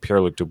 8.8.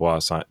 Pierre-Luc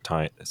Dubois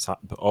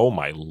oh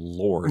my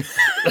lord.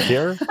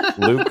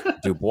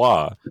 Pierre-Luc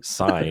Dubois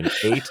sign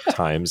 8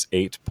 times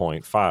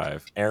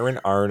 8.5. Aaron,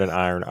 Arn, and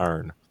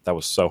Arn. That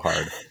was so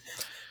hard.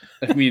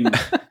 I mean,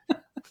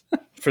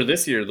 for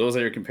this year, those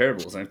are your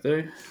comparables, aren't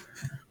they?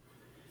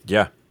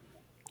 Yeah.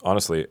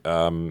 Honestly,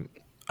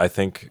 I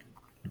think,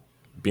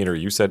 Beaner,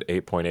 you said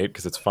 8.8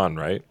 because it's fun,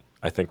 right?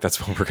 I think that's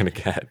what we're going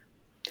to get.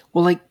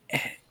 Well, like,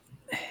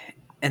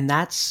 and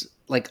that's,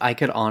 like, I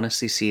could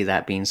honestly see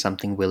that being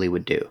something Willie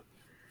would do.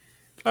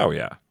 Oh,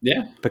 yeah.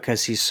 Yeah.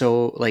 Because he's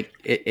so, like,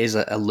 is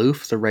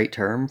aloof the right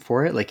term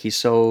for it? Like, he's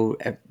so,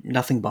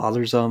 nothing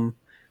bothers him.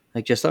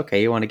 Like, just,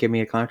 okay, you want to give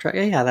me a contract?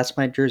 Yeah, that's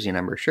my jersey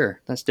number.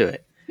 Sure, let's do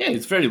it. Yeah,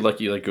 he's very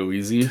lucky, like, go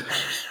easy.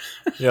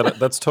 Yeah,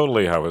 that's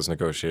totally how his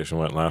negotiation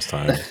went last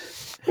time.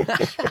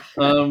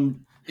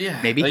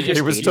 Yeah, Maybe like,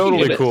 It was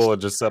totally cool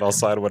and just said, I'll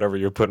sign whatever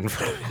you put in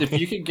front of me. If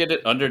you can get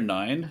it under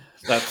 9,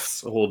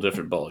 that's a whole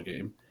different ball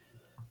game.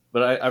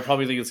 But I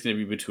probably think it's going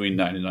to be between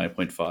 9 and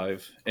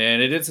 9.5.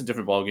 And it is a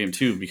different ball game,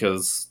 too,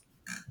 because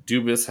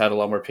Dubas had a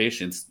lot more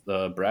patience.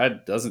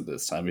 Brad doesn't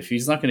this time. If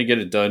he's not going to get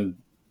it done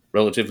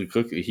relatively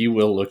quickly, he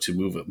will look to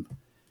move him.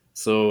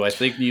 So I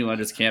think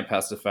Nylander's camp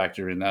has to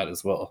factor in that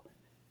as well.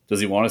 Does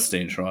he want to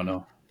stay in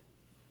Toronto?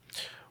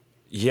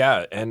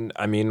 Yeah, and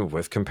I mean,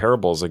 with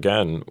comparables,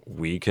 again,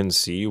 we can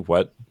see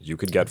what you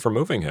could get for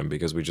moving him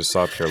because we just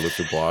saw Pierre-Luc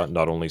Dubois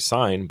not only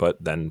sign, but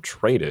then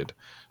traded.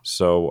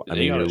 So, I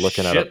mean, you're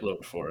looking at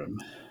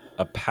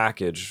a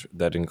package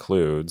that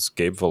includes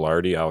Gabe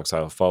Vilardi, Alex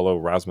Iafallo,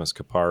 Rasmus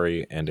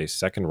Kupari, and a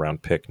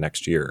second-round pick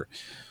next year.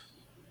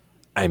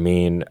 I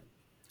mean,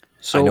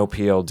 I know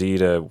PLD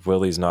to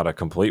Willie's not a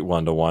complete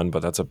one-to-one,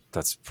 but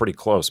that's pretty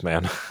close,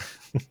 man.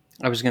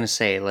 I was going to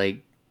say,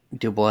 like,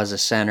 Dubois is a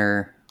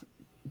center.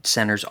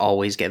 Centers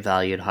always get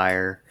valued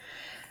higher,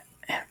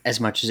 as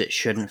much as it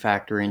shouldn't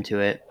factor into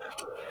it.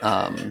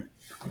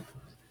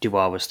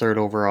 Dubois was 3rd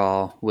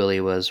overall.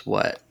 Willie was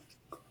what,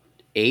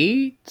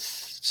 8th,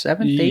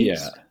 7th, 8th?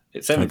 Yeah,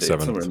 7th, 8th,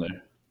 somewhere in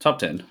there. Top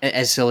 10.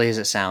 As silly as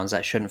it sounds,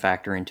 that shouldn't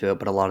factor into it.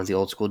 But a lot of the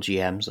old school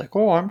GMs like,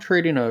 oh, I'm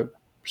trading a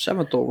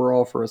 7th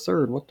overall for a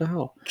 3rd. What the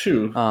hell?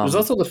 True. There's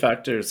also the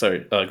factor.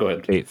 Sorry, go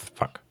ahead. 8th.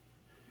 Fuck.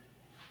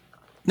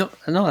 No,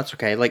 that's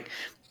okay. Like,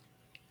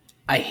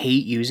 I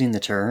hate using the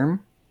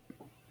term.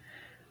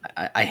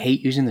 I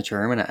hate using the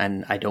term,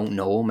 and I don't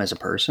know him as a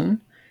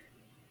person,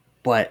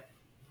 but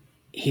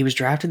he was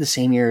drafted the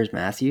same year as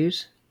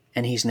Matthews,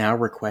 and he's now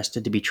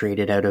requested to be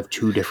traded out of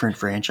 2 different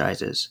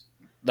franchises.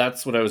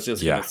 That's what I was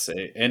just going to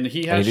say. And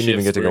he has he didn't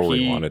even get to go where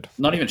he wanted.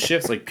 Not even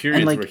shifts, like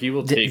periods where he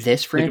will take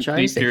this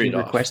franchise that he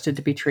requested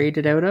to be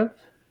traded out of.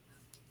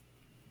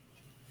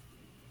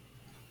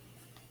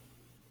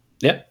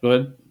 Yeah, go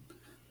ahead.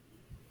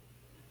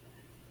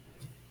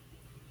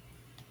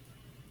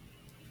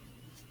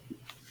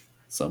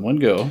 Someone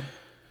go.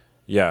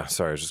 Yeah,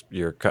 sorry,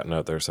 you're cutting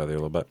out there, Seth, a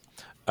little bit.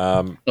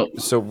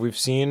 So we've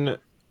seen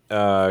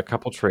a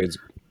couple trades.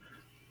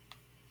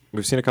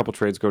 We've seen a couple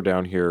trades go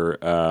down here.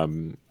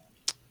 Alex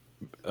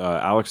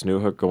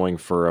Newhook going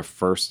for a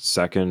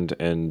 1st, 2nd,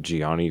 and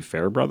Gianni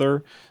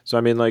Fairbrother. So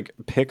I mean, like,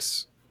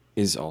 picks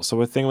is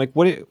also a thing. Like,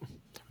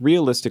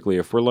 realistically,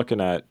 if we're looking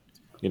at,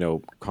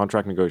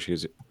 contract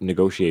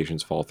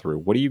negotiations fall through,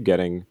 what are you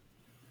getting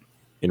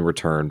in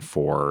return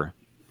for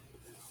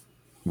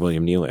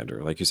William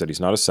Nylander? Like you said, he's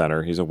not a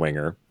center, he's a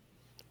winger.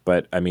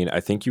 But I mean, I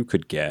think you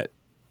could get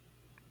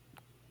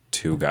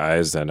 2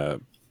 guys and a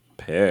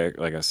pick,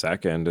 like a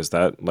 2nd. Is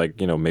that like,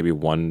 maybe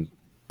 1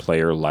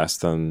 player less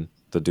than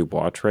the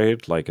Dubois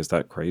trade? Like, is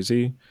that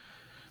crazy?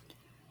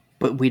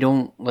 But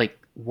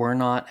we're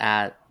not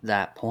at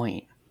that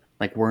point.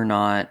 Like, we're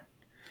not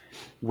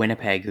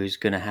Winnipeg, who's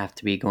going to have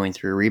to be going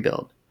through a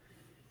rebuild.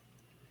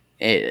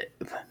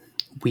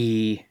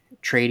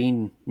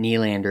 Trading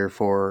Nylander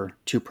for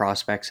 2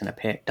 prospects and a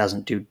pick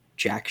doesn't do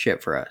jack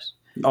shit for us.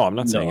 Oh, I'm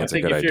not saying it's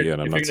a good idea,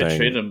 and I'm not saying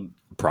trade him,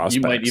 prospects.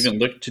 You might even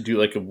look to do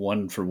like a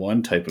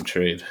 1-for-1 type of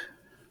trade.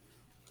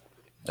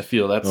 I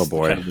feel that's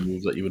kind of the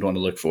move that you would want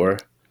to look for.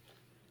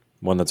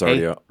 One that's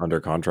already under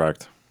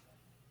contract.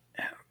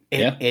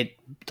 The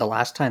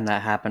last time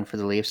that happened for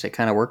the Leafs, it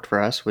kind of worked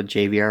for us with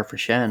JVR for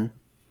Schenn.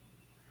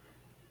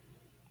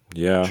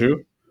 Yeah,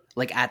 true.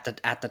 Like at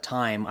the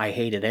time, I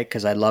hated it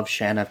because I love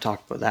Schenn. I've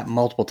talked about that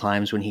multiple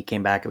times. When he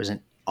came back, it was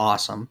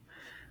awesome.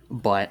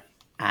 But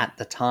at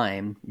the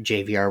time,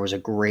 JVR was a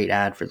great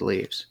ad for the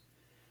Leafs.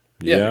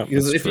 Yeah,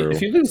 because that's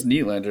if you lose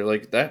Nylander,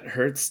 like that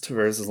hurts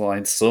Tavares'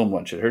 line so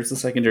much. It hurts the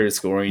secondary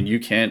scoring. You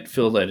can't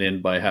fill that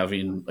in by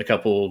having a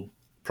couple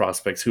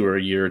prospects who are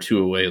a year or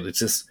two away. It's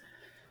just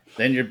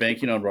then you're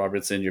banking on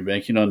Robertson, you're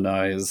banking on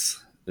Nyes.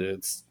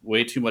 It's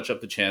way too much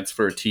up the chance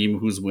for a team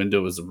whose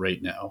window is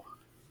right now.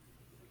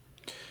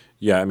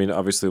 Yeah, I mean,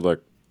 obviously,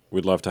 look,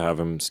 we'd love to have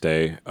him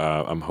stay.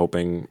 I'm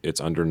hoping it's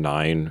under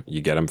 9.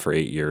 You get him for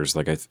 8 years.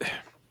 Like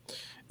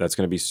that's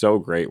going to be so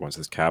great once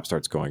this cap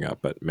starts going up.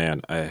 But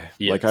man,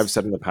 like I've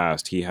said in the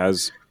past, he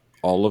has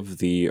all of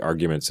the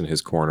arguments in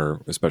his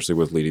corner, especially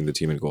with leading the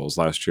team in goals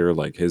last year.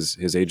 Like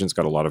his agent's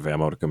got a lot of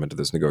ammo to come into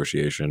this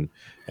negotiation,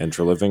 and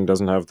Treliving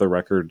doesn't have the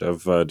record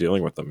of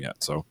dealing with them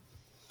yet. So,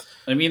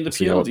 I mean, the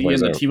we'll PLD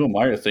and the Timo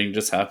Meier thing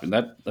just happened.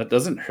 That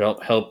doesn't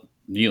help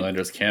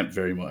Nylander's camp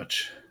very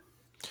much.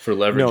 For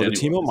leverage, no, the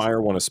Timo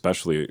Meier one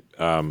especially,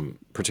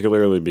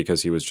 particularly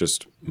because he was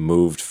just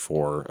moved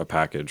for a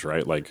package,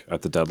 right? Like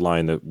at the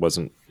deadline, that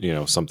wasn't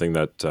something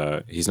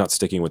that he's not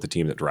sticking with the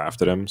team that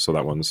drafted him. So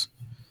that one's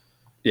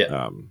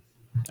and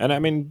I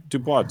mean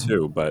Dubois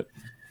too, but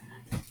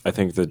I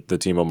think that the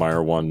Timo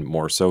Meier one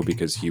more so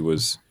because he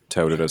was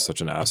touted as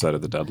such an asset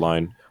at the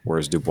deadline,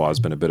 whereas Dubois has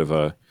been a bit of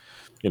a,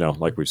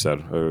 like we've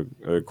said,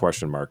 a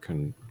question mark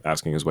and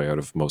asking his way out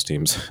of most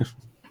teams.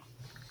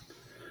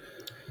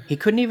 He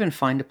couldn't even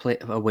find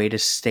a way to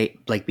stay,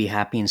 like, be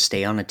happy and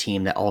stay on a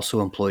team that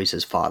also employs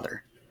his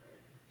father.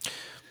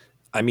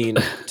 I mean,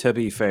 to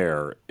be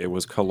fair, it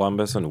was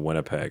Columbus and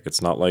Winnipeg.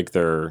 It's not like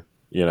they're,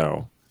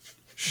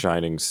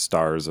 shining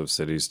stars of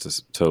cities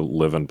to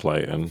live and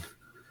play in.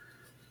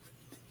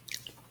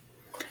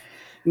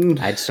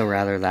 I'd still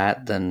rather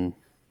that than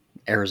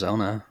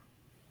Arizona.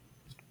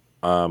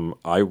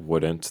 I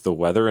wouldn't. The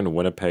weather in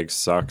Winnipeg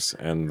sucks,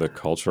 and the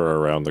culture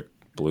around the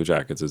Blue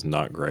Jackets is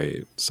not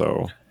great.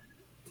 So,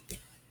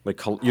 like,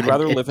 you'd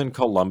rather live in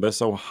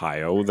Columbus,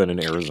 Ohio, than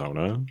in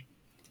Arizona.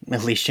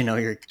 At least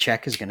your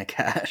check is going to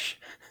cash.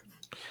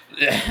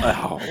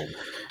 Oh,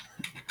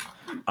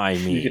 I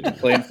mean, you get to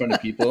play in front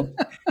of people.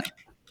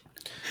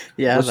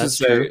 Yeah, let's that's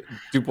just say true.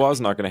 Dubois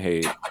is not going to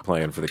hate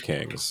playing for the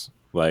Kings.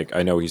 Like,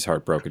 I know he's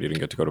heartbroken he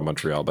didn't get to go to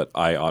Montreal, but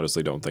I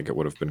honestly don't think it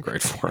would have been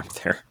great for him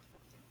there.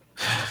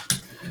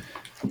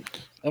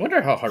 I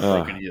wonder how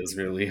heartbroken he is,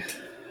 really.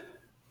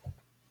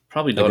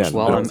 Probably not. Again,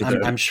 Well,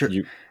 I'm sure.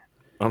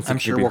 I'm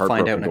sure we'll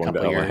find out in a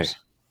couple of LA. years.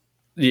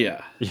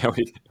 Yeah. Yeah,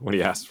 when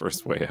he asked for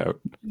his way out.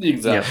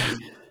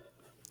 Exactly.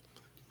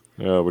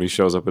 When he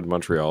shows up in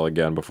Montreal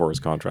again before his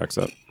contract's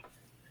up.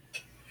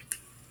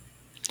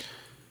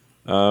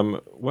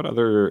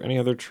 Any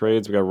other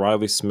trades? We got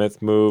Riley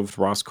Smith moved,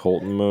 Ross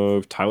Colton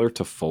moved, Tyler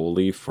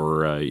Toffoli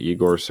for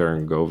Igor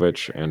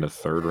Serengovich and a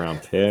 3rd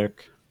round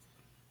pick.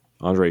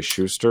 Andre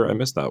Schuster, I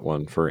missed that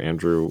one, for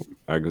Andrew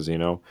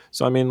Agozzino.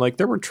 So, I mean, like,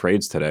 there were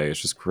trades today. It's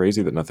just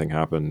crazy that nothing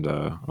happened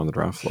on the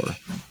draft floor.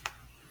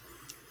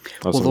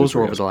 Well, those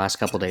were over the last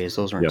couple of days.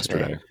 Those weren't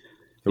yesterday. today.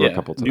 There were a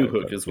couple today.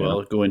 Newhook as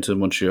well, going to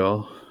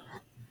Montreal.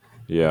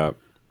 Yeah.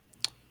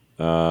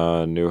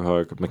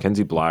 Newhook.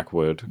 Mackenzie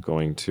Blackwood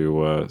going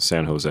to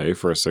San Jose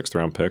for a 6th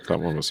round pick.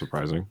 That one was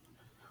surprising.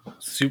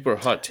 Super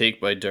hot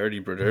take by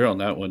Darty Brodeur on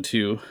that one,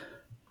 too.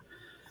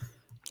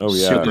 Oh,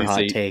 yeah. Super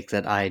hot take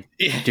that I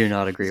do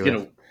not agree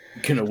with.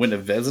 Gonna win a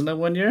Vezina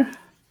one year?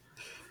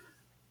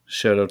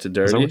 Shout out to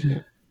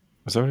Darty.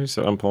 Is that what he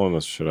said? I'm pulling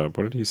this shit up.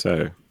 What did he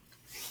say?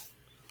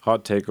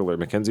 Hot take alert.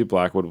 Mackenzie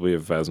Blackwood will be a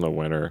Vezina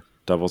winner.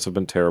 Devils have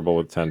been terrible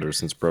with tenders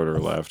since Brodeur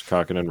left.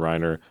 Kokken and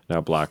Reiner,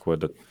 now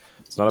Blackwood.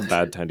 It's not a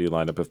bad tendy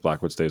lineup if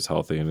Blackwood stays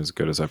healthy and as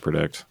good as I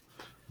predict.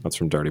 That's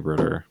from Darty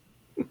Brodeur.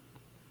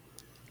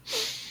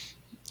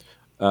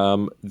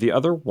 The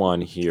other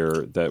one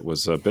here that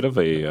was a bit of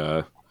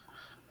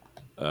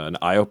an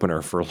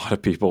eye-opener for a lot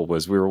of people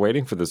was we were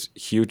waiting for this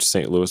huge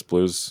St. Louis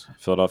Blues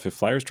Philadelphia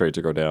Flyers trade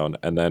to go down,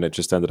 and then it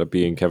just ended up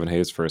being Kevin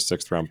Hayes for a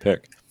 6th round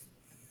pick.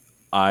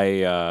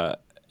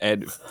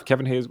 And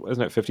Kevin Hayes,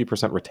 wasn't it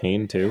 50%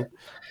 retained too?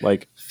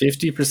 Like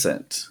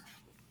 50%.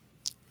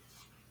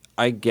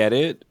 I get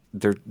it.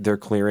 They're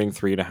clearing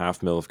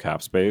 $3.5 million of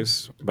cap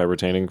space by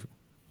retaining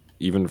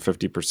even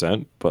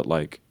 50%, but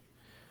like,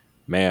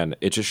 man,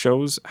 it just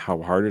shows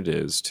how hard it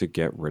is to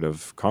get rid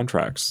of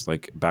contracts.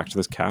 Like, back to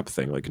this cap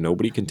thing. Like,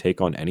 nobody can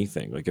take on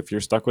anything. Like, if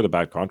you're stuck with a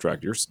bad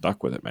contract, you're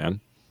stuck with it,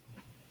 man.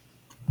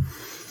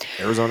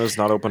 Arizona's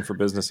not open for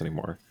business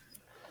anymore.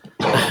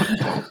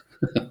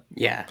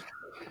 Yeah.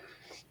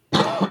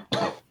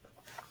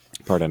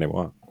 Pardon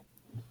what?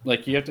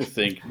 Like, you have to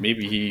think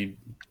maybe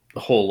the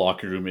whole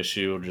locker room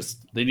issue,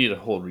 just they need a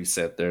whole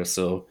reset there.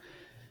 So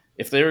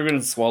if they were going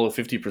to swallow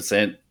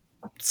 50%,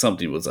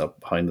 something was up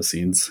behind the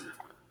scenes.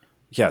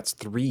 Yeah, it's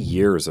 3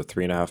 years of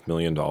 $3.5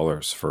 million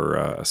for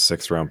a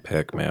 6th round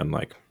pick, man.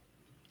 Like,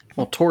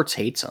 well, Torts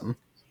hates him.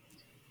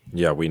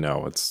 Yeah, we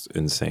know. It's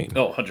insane.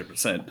 Oh,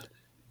 100%.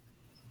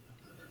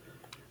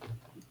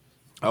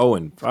 Oh,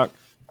 and fuck,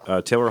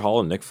 Taylor Hall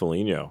and Nick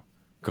Foligno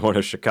going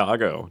to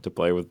Chicago to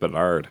play with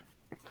Bedard.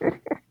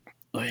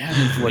 Oh,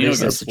 yeah. What is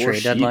this, the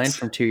trade deadline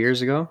from 2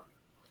 years ago?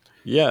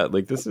 Yeah,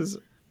 like, this is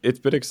it's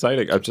been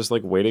exciting. I'm just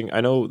like waiting.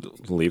 I know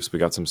the Leafs, we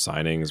got some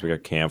signings. We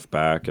got Kampf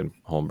back and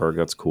Holmberg.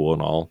 That's cool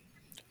and all.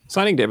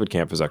 Signing David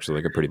Kampf is actually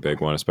like a pretty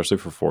big one, especially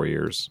for 4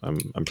 years. I'm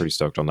pretty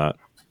stoked on that.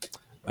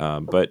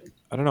 But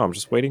I don't know. I'm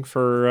just waiting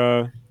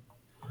for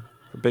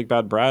Big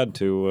Bad Brad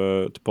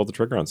to pull the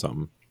trigger on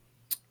something.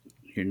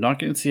 You're not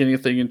going to see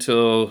anything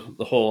until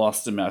the whole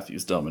Austin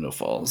Matthews domino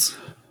falls.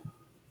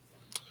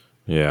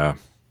 Yeah.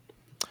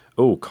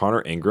 Oh,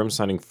 Connor Ingram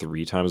signing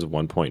 3 times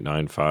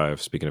 1.95.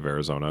 Speaking of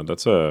Arizona,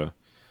 it's a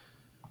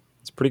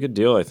pretty good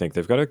deal. I think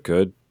they've got a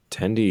good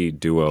Tendy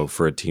duo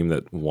for a team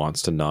that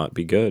wants to not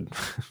be good.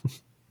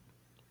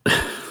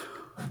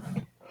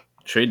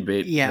 Trade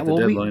bait Yeah, at the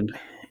well, deadline.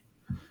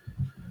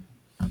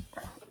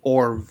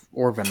 Or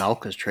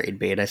Vejmelka's trade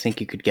bait. I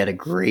think you could get a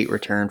great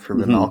return for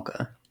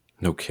Vejmelka.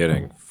 No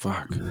kidding.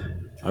 Fuck.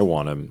 I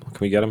want him. Can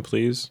we get him,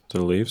 please, to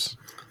the Leafs?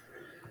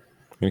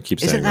 I'm gonna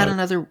keep saying Isn't that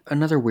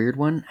another weird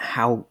one?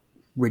 How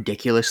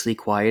ridiculously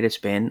quiet it's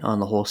been on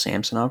the whole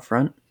Samsonov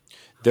front.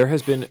 There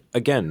has been,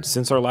 again,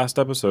 since our last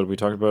episode, we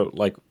talked about,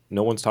 like,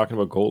 no one's talking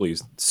about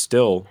goalies.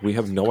 Still, we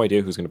have no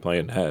idea who's going to play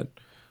in net.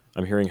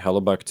 I'm hearing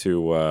Hellebuck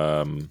to,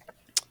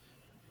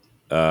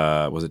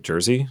 was it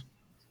Jersey?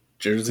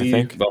 Jersey, I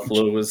think.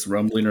 Buffalo was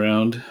rumbling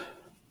around.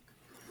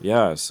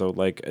 Yeah, so,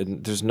 like,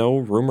 and there's no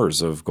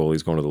rumors of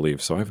goalies going to the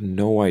Leafs, so I have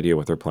no idea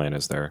what their plan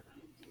is there.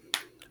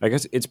 I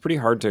guess it's pretty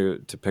hard to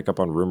pick up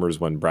on rumors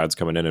when Brad's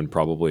coming in and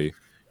probably,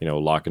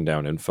 locking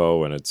down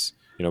info, and it's,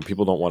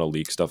 people don't want to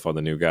leak stuff on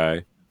the new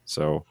guy.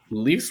 So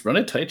Leafs run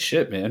a tight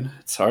ship, man.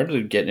 It's hard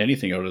to get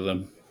anything out of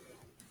them.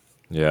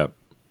 Yeah.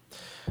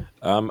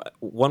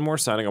 One more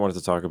signing I wanted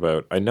to talk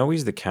about. I know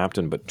he's the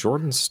captain, but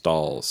Jordan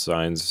Staal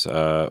signs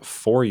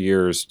 4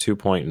 years,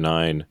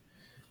 2.9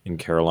 in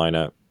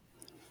Carolina.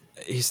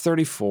 He's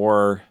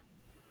 34.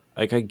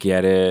 Like, I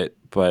get it,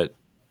 but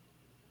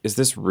is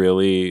this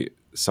really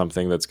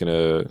something that's going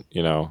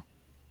to,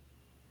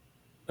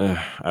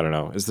 I don't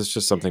know. Is this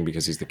just something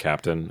because he's the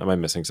captain? Am I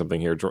missing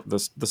something here? The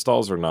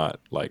Stalls are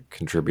not, like,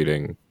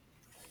 contributing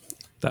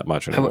that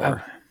much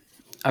anymore.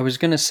 I was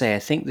going to say, I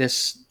think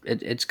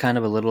it's kind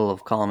of a little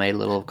of column A,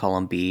 little of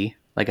column B.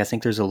 Like, I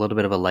think there's a little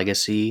bit of a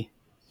legacy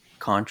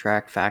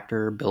contract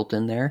factor built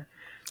in there.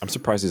 I'm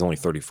surprised he's only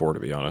 34,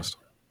 to be honest.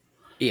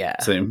 Yeah.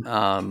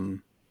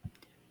 Same.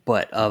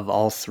 But of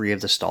all 3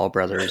 of the Stahl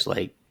brothers,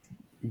 like,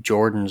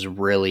 Jordan's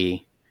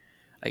really...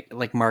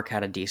 Like Mark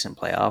had a decent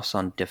playoffs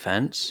on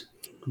defense,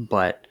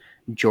 but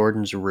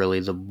Jordan's really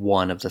the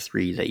one of the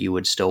 3 that you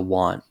would still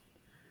want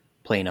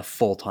playing a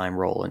full-time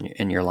role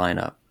in your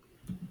lineup.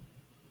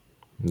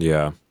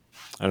 Yeah.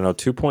 I don't know,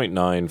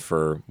 2.9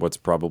 for what's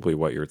probably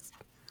what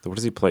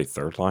does he play,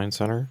 third line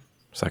center?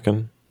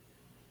 Second?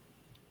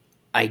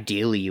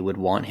 Ideally, you would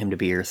want him to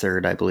be your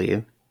third, I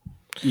believe.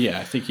 Yeah,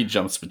 I think he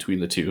jumps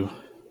between the 2.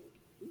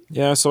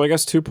 Yeah, so I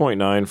guess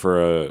 2.9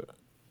 for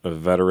a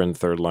veteran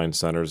third line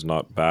center is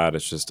not bad.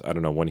 It's just, I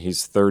don't know, when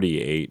he's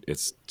 38,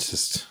 it's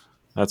just,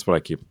 that's what I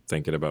keep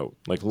thinking about.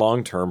 Like,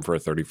 long term for a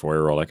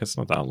 34-year-old, like, it's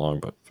not that long,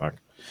 but fuck.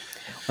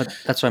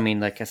 That's what I mean.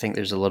 Like, I think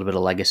there's a little bit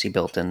of legacy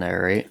built in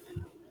there, right?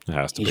 It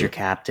has to He's be. your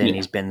captain. Yeah.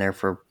 He's been there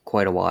for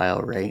quite a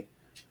while, right?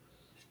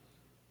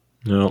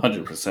 No.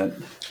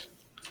 100%.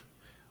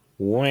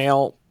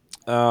 Well,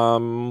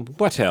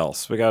 what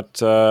else? We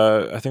got,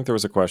 I think there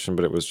was a question,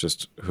 but it was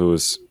just,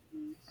 who's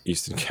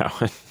Easton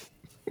Cowan?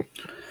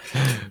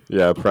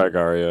 Yeah,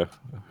 Pragaria.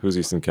 Who's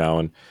Easton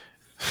Cowan?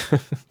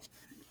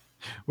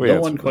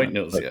 No one quite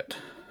knows yet.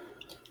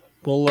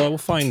 We'll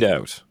find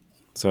out.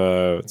 It's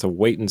a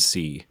wait and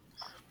see.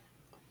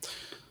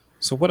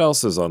 So what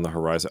else is on the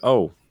horizon?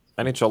 Oh,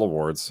 NHL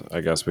awards.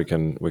 I guess we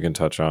can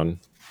touch on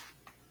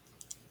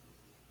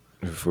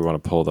if we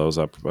want to pull those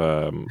up.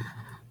 I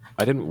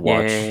didn't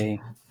watch.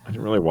 Yay. I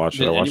didn't really watch it.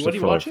 Did I watched anybody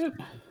it for watch it?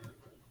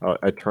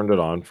 I turned it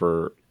on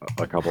for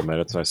a couple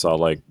minutes and I saw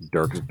like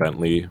Dirk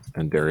Bentley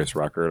and Darius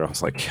Rucker, and I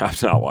was like, I'm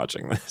not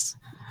watching this.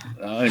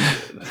 I'm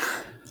good.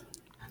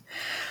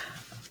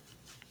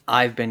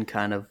 I've been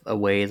kind of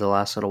away the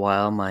last little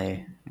while.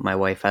 My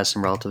wife has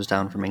some relatives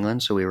down from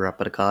England, so we were up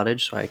at a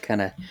cottage, so I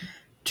kind of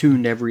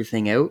tuned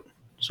everything out.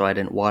 So I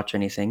didn't watch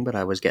anything, but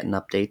I was getting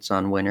updates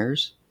on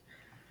winners.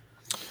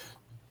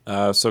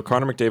 So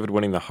Connor McDavid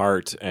winning the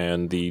Hart,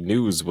 and the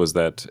news was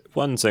that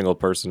one single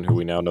person who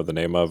we now know the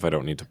name of, I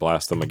don't need to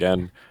blast them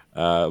again,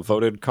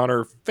 voted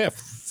Connor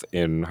 5th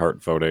in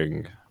Hart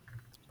voting,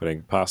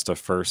 putting Pasta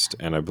first,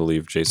 and I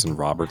believe Jason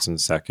Robertson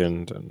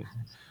second, and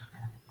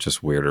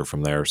just weirder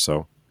from there.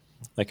 So,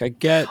 like, I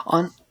get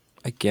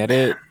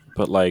it,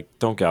 but like,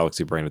 don't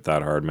galaxy brain it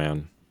that hard,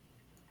 man.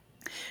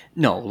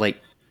 No,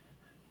 like,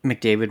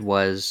 McDavid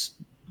was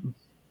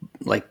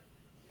like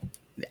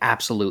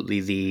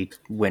absolutely the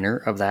winner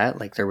of that.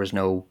 Like, there was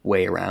no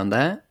way around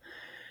that.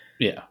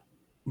 Yeah.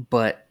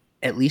 But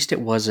at least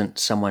it wasn't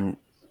someone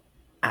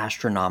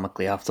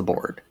astronomically off the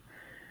board.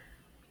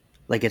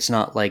 Like, it's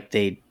not like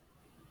they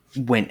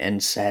went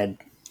and said,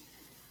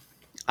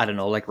 I don't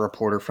know, like a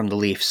reporter from the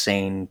Leafs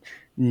saying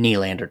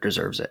Nylander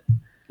deserves it.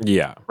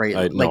 Yeah, Right.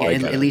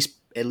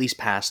 At least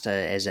Pasta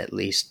is at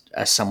least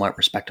a somewhat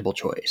respectable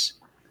choice.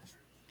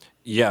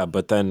 Yeah,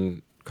 but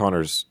then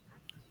Connor's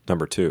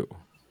number 2.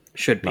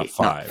 Should be Not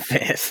 5. not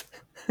 5th.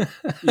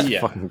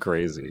 Yeah, Fucking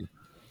crazy.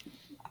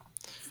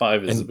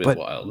 5 is a bit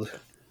wild.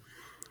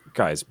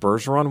 Guys,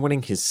 Bergeron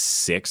winning his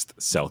 6th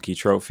Selke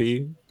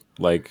trophy?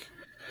 Like,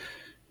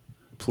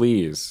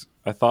 please.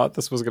 I thought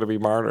this was going to be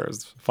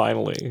Marner's,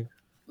 finally.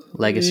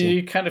 Legacy.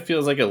 It kind of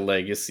feels like a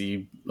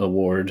legacy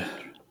award.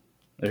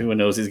 Everyone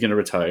knows he's going to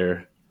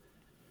retire.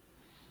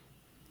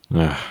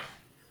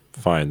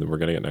 Fine, then we're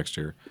getting it next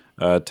year.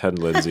 Ted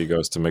Lindsay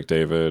goes to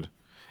McDavid.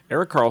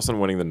 Erik Karlsson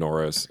winning the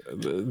Norris.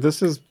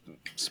 This has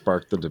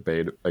sparked the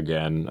debate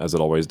again, as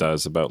it always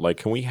does, about, like,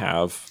 can we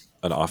have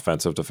an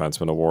offensive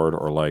defenseman award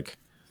or, like,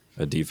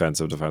 a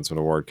defensive defenseman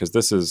award? Because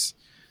this is...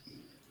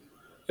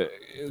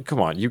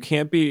 come on, you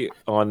can't be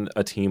on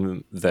a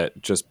team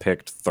that just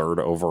picked 3rd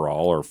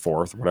overall or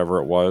 4th,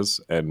 whatever it was,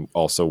 and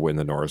also win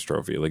the Norris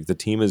Trophy. Like, the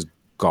team is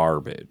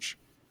garbage.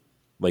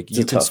 Like,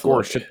 you can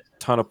score a shit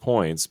ton of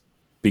points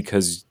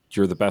because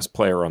you're the best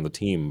player on the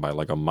team by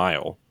like a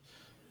mile.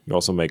 You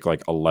also make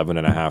like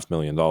 $11.5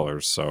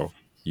 million, so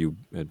you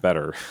had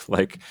better.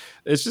 Like,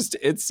 it's just,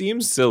 it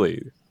seems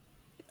silly.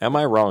 Am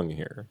I wrong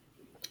here?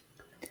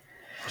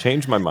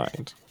 Change my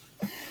mind.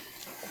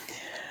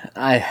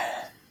 I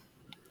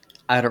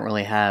don't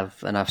really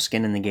have enough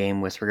skin in the game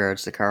with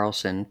regards to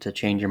Karlsson to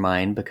change your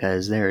mind,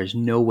 because there is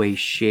no way,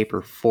 shape,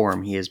 or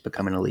form he is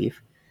becoming a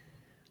Leaf.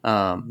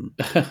 Not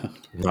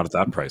at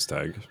that price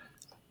tag.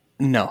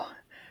 No,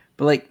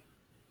 but like,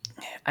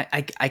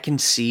 I can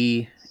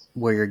see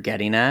where you're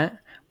getting at,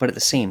 but at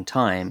the same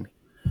time,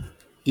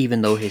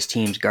 even though his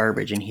team's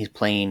garbage and he's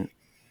playing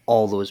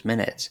all those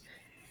minutes,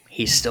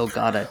 he's still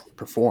gotta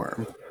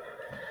perform.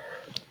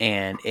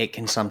 And it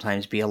can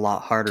sometimes be a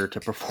lot harder to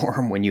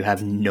perform when you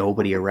have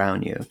nobody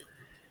around you.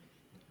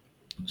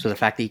 So the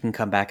fact that he can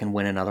come back and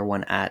win another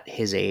one at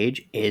his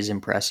age is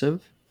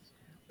impressive.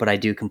 But I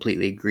do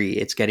completely agree.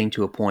 It's getting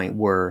to a point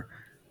where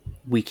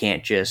we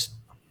can't just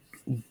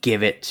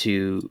give it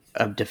to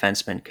a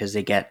defenseman because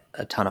they get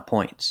a ton of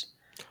points.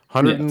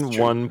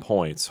 101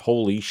 points.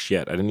 Holy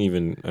shit. I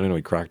didn't know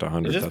he cracked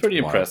 100. It's just That's pretty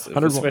wild. impressive,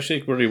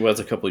 especially where he was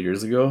a couple of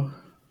years ago.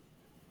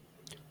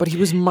 But he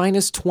was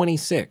minus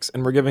 26,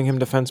 and we're giving him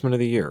Defenseman of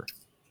the Year.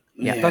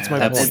 Yeah, that's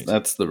my point.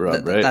 That's the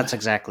rub, right? That's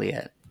exactly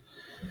it.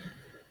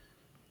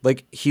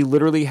 Like, he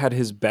literally had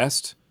his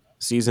best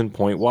season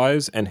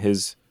point-wise and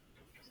his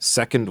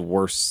second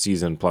worst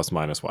season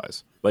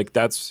plus-minus-wise. Like,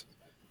 that's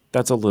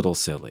a little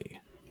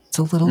silly. It's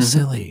a little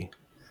silly.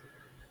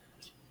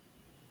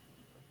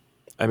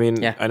 I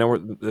mean, I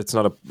know it's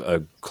not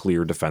a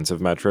clear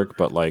defensive metric,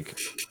 but, like,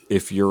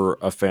 if you're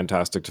a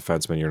fantastic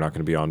defenseman, you're not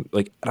going to be on...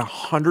 Like, at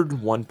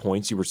 101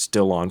 points, you were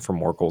still on for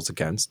more goals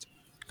against?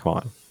 Come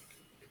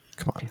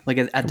on. Like,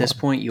 at this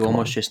point, you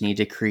almost just need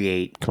to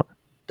create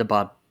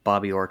the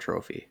Bobby Orr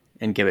trophy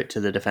and give it to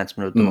the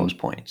defenseman with the most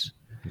points.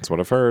 That's what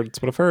I've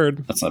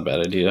heard. That's not a bad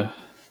idea.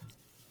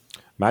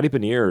 Matty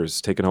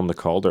Beniers taking home the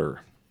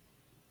Calder.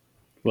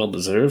 Well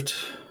deserved.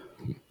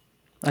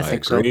 I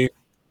think agree. so.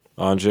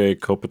 Andrzej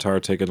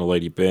Kopitar taking the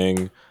Lady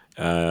Byng.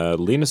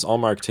 Linus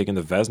Ullmark taking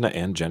the Vezina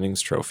and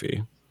Jennings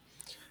trophy.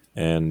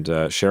 And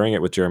sharing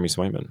it with Jeremy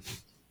Swayman.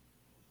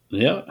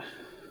 Yeah.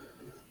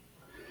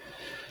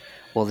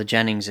 Well, the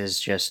Jennings is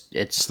just,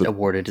 it's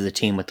awarded to the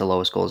team with the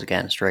lowest goals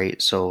against,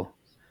 right? So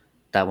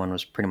that one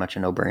was pretty much a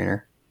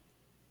no-brainer.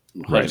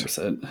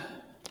 100%.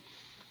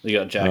 They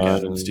got Jack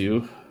Adams,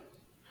 too.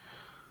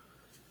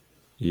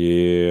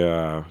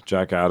 Yeah.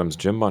 Jack Adams,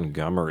 Jim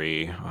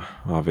Montgomery,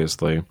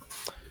 obviously.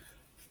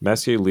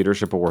 Messier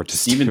Leadership Award to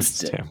Steven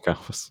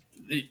Stamkos.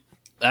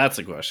 That's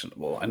a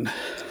questionable one.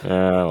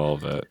 Yeah, a little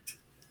bit.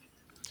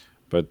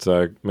 But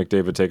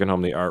McDavid taking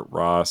home the Art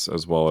Ross,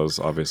 as well as,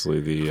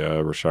 obviously,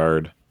 the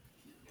Richard.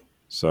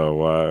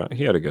 So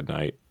he had a good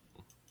night.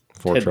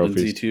 4 Ted trophies.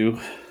 Lindsay, too.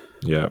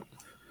 Yeah.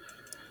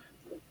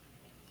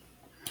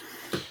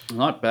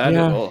 Not bad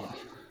at all.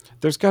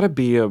 There's got to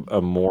be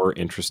a more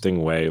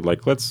interesting way.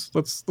 Like, let's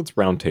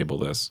round table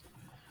this,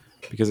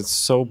 because it's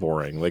so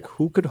boring. Like,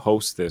 who could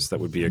host this that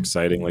would be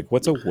exciting? Like,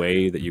 what's a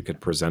way that you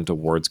could present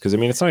awards? Because I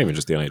mean, it's not even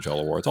just the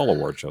NHL awards. All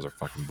award shows are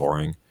fucking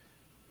boring.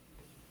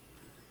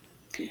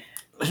 I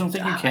don't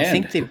think you can. I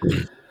think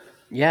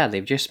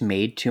they've just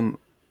made too.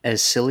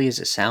 As silly as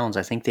it sounds,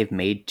 I think they've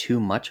made too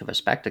much of a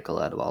spectacle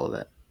out of all of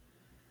it.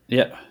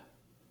 Yeah.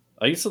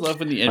 I used to love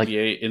when the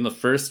NBA, in the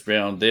first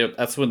round,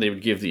 that's when they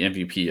would give the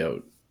MVP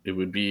out. It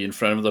would be in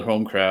front of the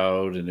home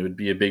crowd, and it would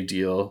be a big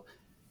deal.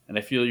 And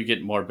I feel you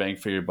get more bang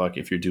for your buck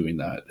if you're doing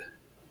that.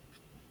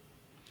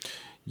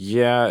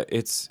 Yeah,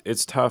 it's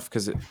tough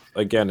because,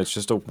 again, it's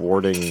just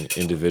awarding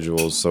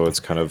individuals, so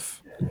it's kind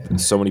of...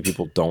 So many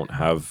people don't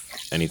have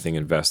anything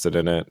invested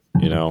in it,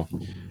 you know?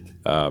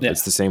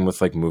 It's the same with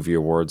like movie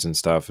awards and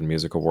stuff and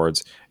music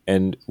awards.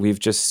 And we've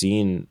just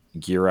seen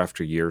year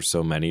after year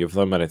so many of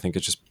them, and I think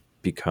it's just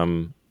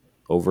become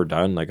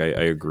overdone. Like, I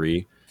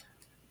agree.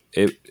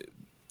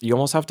 You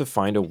almost have to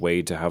find a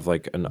way to have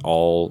like an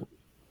all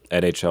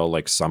NHL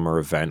like summer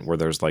event where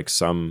there's like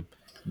some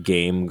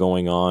game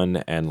going on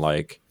and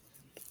like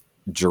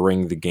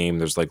during the game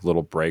there's like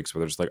little breaks where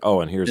they're just like,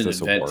 oh, and here's An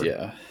this event, award.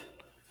 yeah.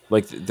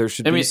 Like there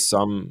should be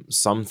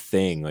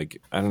something,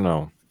 like, I don't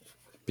know,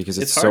 because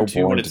it's hard so too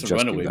when boring it's to a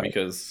just runaway do that.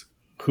 because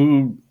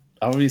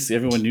obviously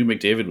everyone knew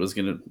McDavid was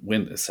going to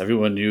win this.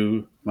 Everyone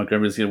knew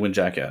Montgomery was going to win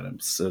Jack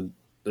Adams. So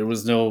there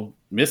was no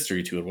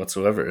mystery to it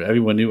whatsoever.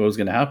 Everyone knew what was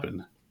going to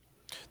happen.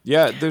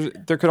 Yeah,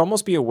 there could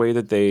almost be a way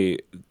that they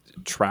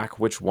track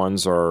which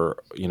ones are,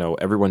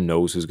 everyone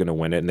knows who's going to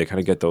win it, and they kind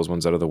of get those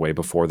ones out of the way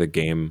before the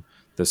game,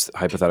 this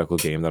hypothetical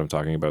game that I'm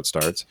talking about,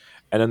 starts.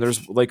 And then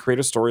there's like create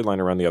a storyline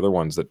around the other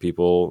ones that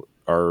people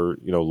are,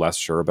 less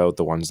sure about,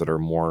 the ones that are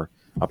more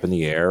up in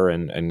the air,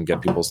 and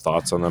get people's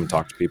thoughts on them,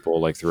 talk to people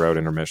like throughout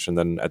intermission.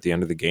 Then at the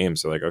end of the game,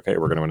 so like, okay,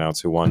 we're going to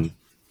announce who won,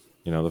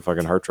 the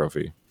fucking Hart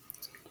Trophy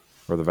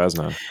or the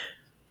Vezina.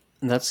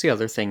 And that's the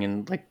other thing,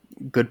 and like,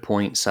 good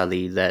point,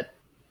 Sully, that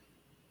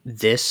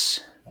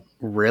this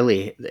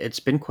really, it's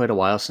been quite a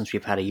while since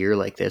we've had a year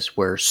like this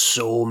where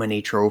so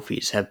many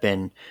trophies have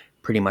been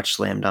pretty much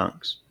slam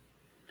dunks.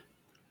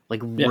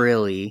 Like,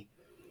 really,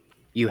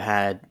 you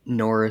had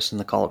Norris and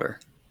the Calder.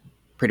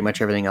 Pretty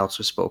much everything else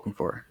was spoken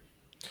for.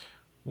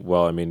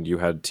 Well, I mean, you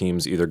had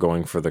teams either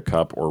going for the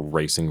cup or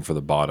racing for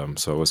the bottom,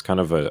 so it was kind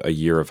of a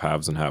year of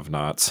haves and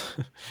have-nots.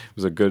 It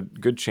was a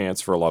good chance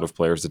for a lot of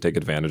players to take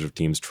advantage of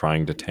teams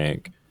trying to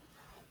tank.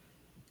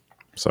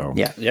 So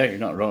yeah, you're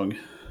not wrong.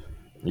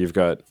 You've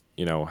got,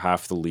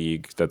 half the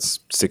league,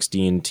 that's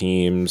 16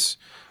 teams,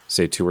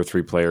 say 2 or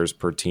 3 players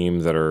per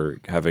team that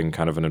are having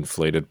kind of an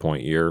inflated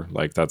point year.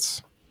 Like,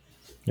 that's,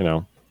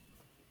 a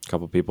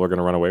couple people are going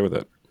to run away with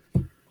it.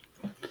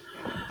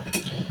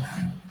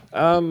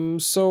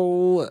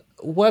 So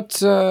what's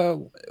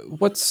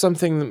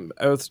something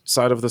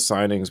outside of the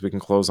signings, we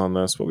can close on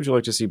this? What would you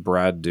like to see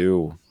Brad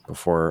do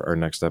before our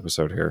next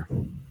episode here,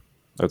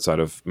 outside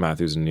of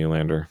Matthews and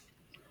Nylander?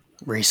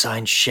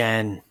 Resign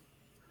Shen.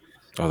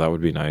 Oh, that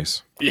would be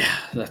nice. Yeah,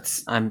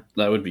 that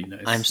would be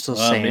nice. I'm still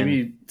saying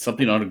maybe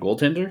something on a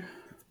goaltender.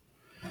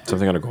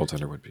 Something on a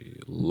goaltender would be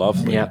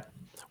lovely. Yeah.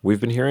 We've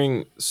been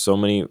hearing so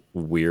many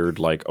weird,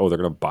 like, oh, they're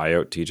going to buy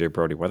out TJ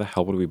Brody. Why the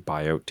hell would we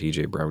buy out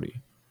TJ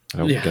Brody? I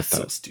don't get that.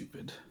 So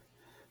stupid.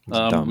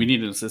 Dumb. We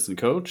need an assistant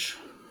coach.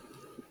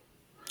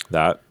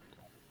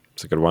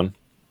 It's a good one.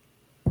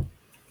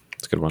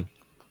 It's a good one.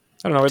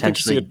 I don't know. I'd like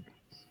to see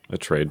a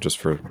trade just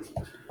for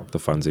the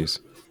funsies.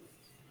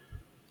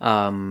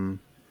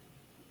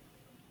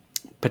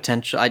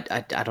 Potential. I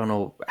don't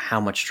know how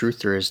much truth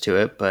there is to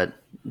it, but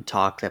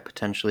talk that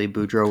potentially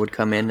Boudreaux would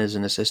come in as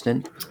an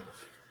assistant.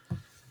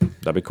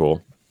 That'd be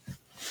cool.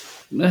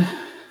 It'd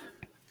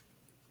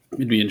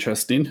be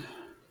interesting.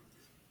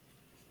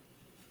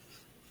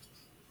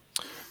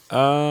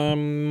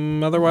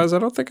 Otherwise, I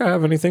don't think I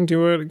have anything. Do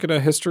you get a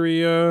history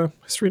note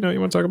you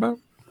want to talk about?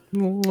 A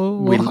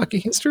little hockey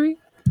history?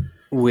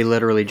 We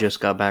literally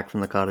just got back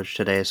from the cottage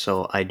today,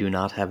 so I do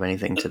not have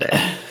anything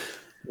today.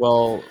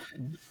 Well,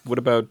 what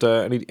about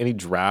any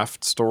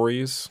draft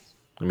stories?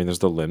 I mean, there's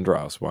the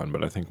Lindros one,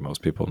 but I think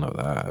most people know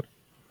that.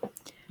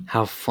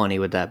 How funny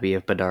would that be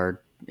if Bedard?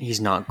 He's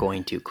not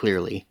going to,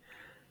 clearly,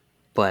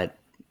 but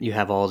you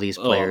have all these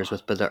players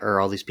with Bedard, or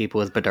all these people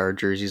with Bedard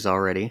jerseys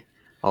already.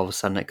 All of a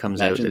sudden, it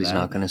comes out that he's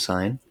not going to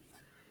sign.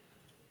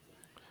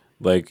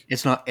 Like,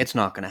 it's not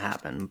going to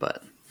happen.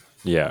 But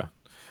yeah,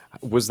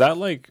 was that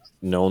like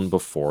known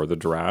before the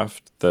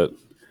draft that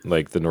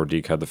like the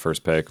Nordique had the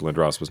first pick,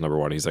 Lindros was number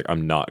 1? He's like,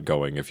 I'm not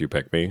going if you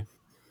pick me.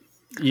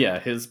 Yeah,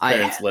 his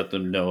parents let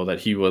them know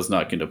that he was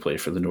not going to play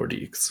for the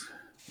Nordiques.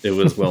 It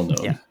was well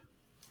known. Yeah.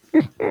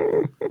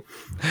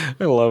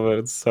 I love it.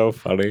 It's so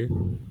funny.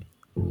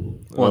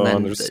 Well,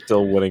 then they're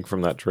still winning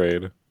from that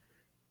trade.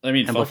 I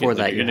mean, and before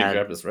that, you're going to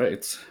grab his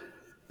rights.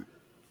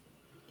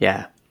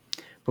 Yeah.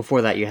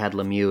 Before that, you had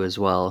Lemieux as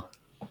well.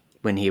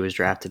 When he was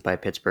drafted by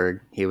Pittsburgh,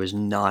 he was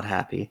not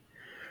happy.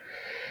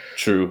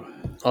 True.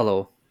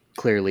 Although,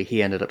 clearly,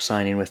 he ended up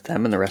signing with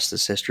them, and the rest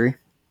is history.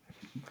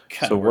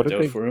 Kind of worked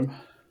out for him.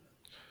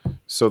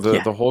 So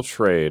the whole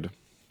trade,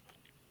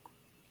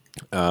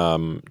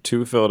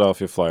 to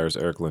Philadelphia Flyers,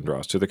 Eric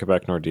Lindros, to the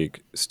Quebec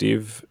Nordique,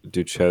 Steve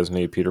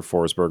Duchesne, Peter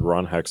Forsberg,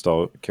 Ron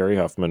Hextall, Kerry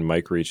Huffman,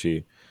 Mike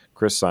Ricci,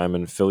 Chris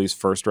Simon, Philly's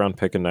first-round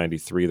pick in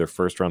 93, their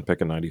first-round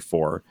pick in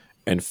 94,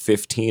 and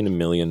 $15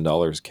 million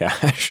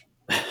cash.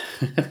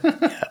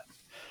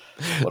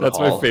 That's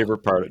my favorite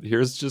part.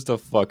 Here's just a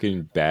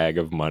fucking bag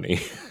of money.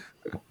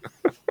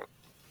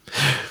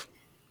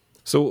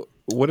 So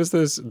what is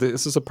this?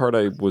 This is a part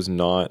I was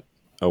not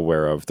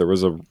aware of. There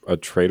was a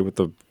trade with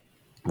the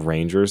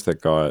Rangers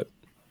that got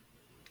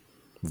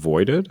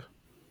voided.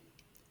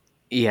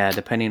 Yeah,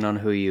 depending on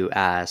who you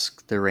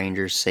ask, the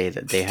Rangers say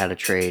that they had a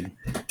trade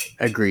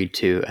agreed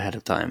to ahead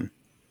of time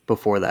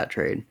before that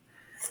trade.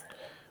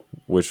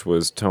 Which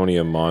was Tony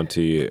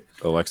Amonte,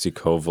 Alexei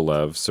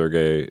Kovalev,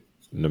 Sergei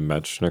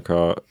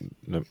Nemechnikov,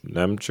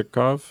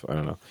 I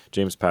don't know,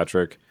 James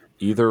Patrick,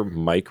 either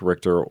Mike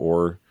Richter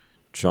or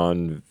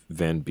John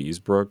Van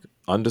Beesbrook,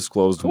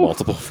 undisclosed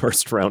multiple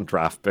first-round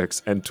draft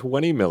picks, and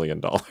 $20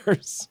 million.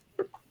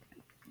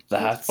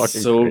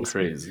 That's so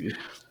crazy.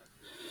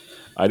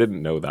 I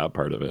didn't know that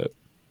part of it.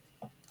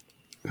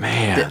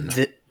 Man.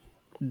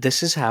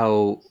 This is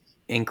how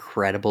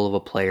incredible of a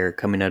player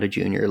coming out of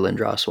junior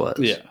Lindros was.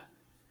 Yeah.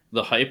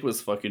 The hype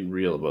was fucking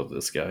real about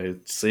this guy.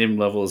 Same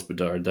level as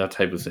Bedard, that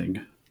type of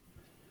thing.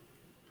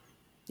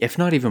 If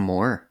not even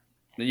more.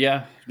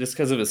 Yeah, just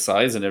because of his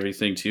size and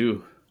everything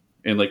too.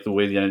 And like the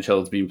way the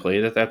NHL is being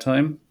played at that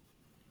time.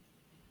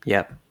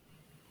 Yep.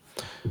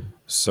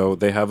 So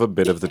they have a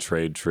bit of the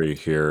trade tree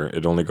here.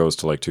 It only goes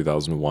to like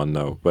 2001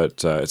 though.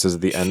 But it says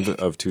at the end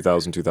of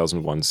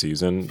 2000-2001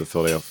 season, the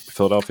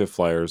Philadelphia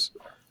Flyers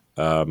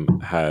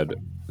had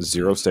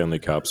 0 Stanley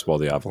Cups while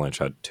the Avalanche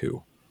had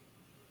 2.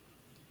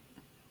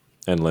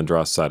 And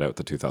Lindros sat out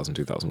the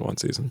 2000-2001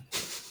 season.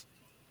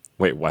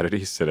 Wait, why did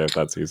he sit out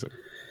that season?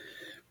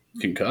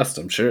 Concussed,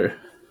 I'm sure.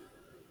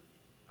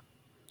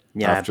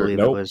 Yeah, I believe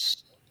it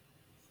was.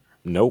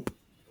 Nope.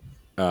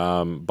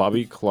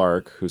 Bobby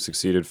Clark, who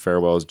succeeded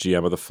Farewell as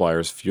GM of the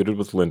Flyers, feuded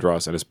with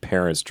Lindros and his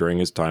parents during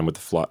his time with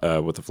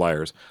the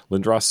Flyers.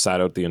 Lindros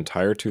sat out the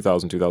entire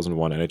 2000-2001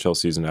 NHL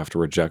season after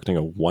rejecting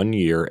a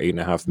 1-year,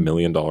 $8.5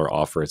 million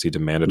offer as he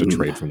demanded a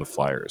trade from the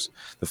Flyers.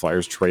 The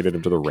Flyers traded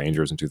him to the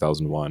Rangers in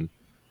 2001.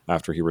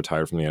 After he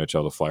retired from the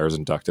NHL, the Flyers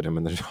inducted him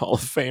in the Hall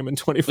of Fame in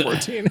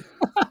 2014.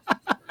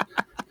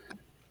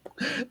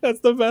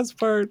 That's the best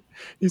part.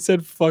 He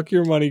said, "Fuck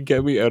your money,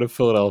 get me out of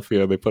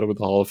Philadelphia." They put him in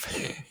the Hall of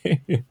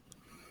Fame.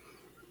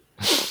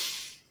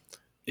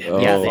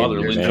 Yeah, Father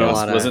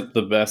Lindros wasn't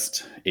the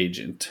best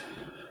agent.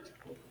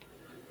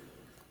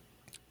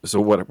 So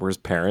what were his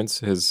parents,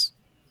 his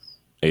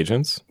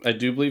agents? I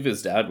do believe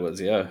his dad was,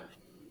 yeah.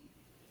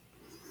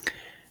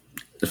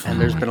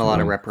 And there's been a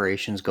lot of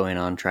reparations going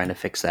on trying to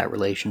fix that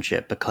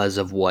relationship because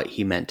of what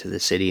he meant to the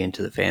city and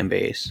to the fan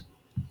base.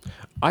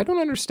 I don't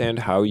understand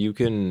how you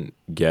can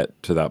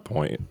get to that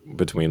point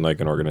between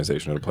like an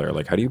organization and a player.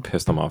 Like, how do you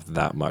piss them off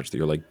that much that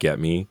you're like, get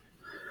me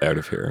out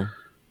of here?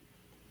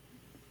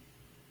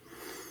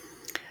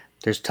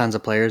 There's tons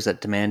of players that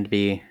demand to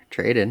be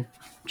traded.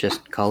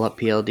 Just call up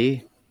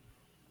PLD.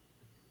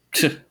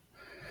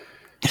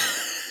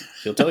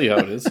 He'll tell you how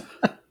it is.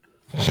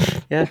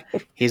 Yeah,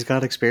 he's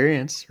got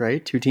experience,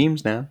 right? 2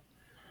 teams now.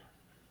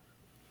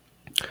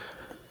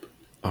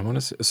 I want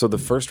to see. So the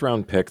first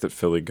round pick that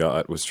Philly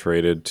got was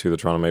traded to the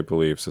Toronto Maple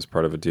Leafs as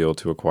part of a deal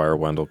to acquire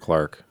Wendell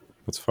Clark.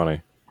 That's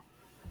funny.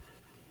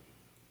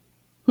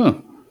 Huh.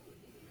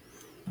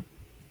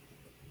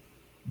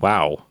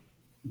 Wow.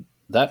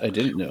 That I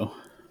didn't know.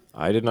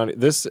 I did not.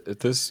 This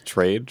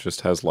trade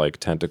just has like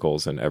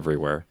tentacles in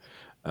everywhere.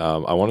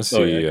 I want to see.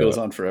 Oh, yeah, it goes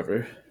on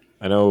forever.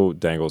 I know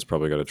Dangle's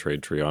probably got a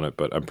trade tree on it,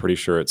 but I'm pretty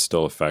sure it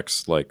still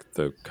affects like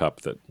the cup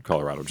that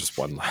Colorado just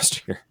won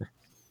last year.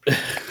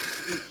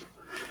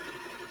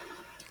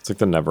 It's like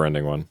the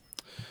never-ending one.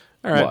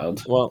 All right.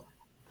 Wild. Well,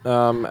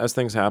 as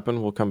things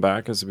happen, we'll come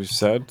back. As we've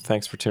said,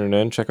 thanks for tuning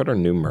in. Check out our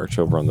new merch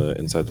over on the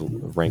Inside the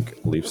Rink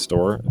Leaf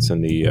store. It's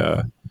in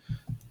the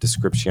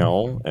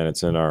description, and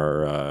it's in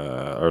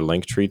our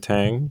link tree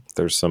tag.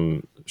 There's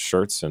some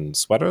shirts and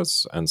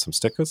sweaters and some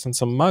stickers and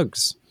some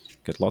mugs.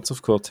 Get lots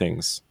of cool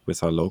things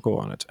with our logo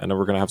on it. And then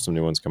we're going to have some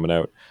new ones coming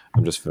out.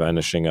 I'm just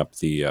finishing up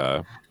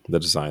the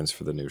designs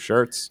for the new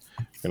shirts.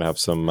 We're going to have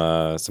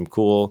some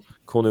cool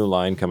new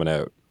line coming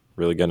out.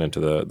 Really getting into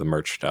the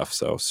merch stuff,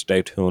 so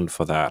stay tuned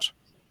for that.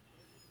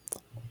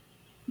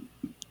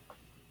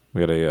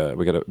 We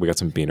got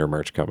some Beaner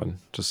merch coming.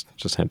 Just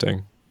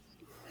hinting.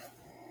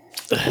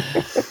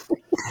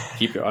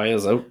 Keep your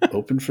eyes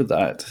open for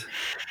that.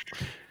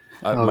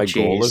 My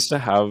goal is to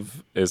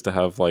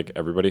have like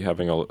everybody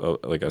having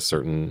a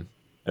certain,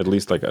 at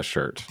least like a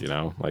shirt, you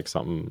know, like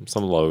some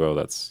logo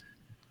that's,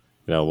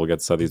 you know, we'll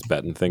get Southey's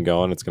betting thing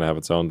going. It's gonna have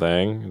its own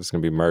thing. It's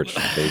gonna be merch,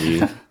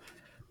 baby.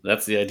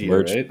 That's the idea,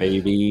 merch, right?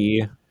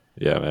 baby.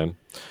 Yeah, man.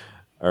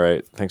 All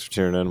right. Thanks for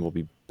tuning in. We'll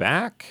be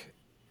back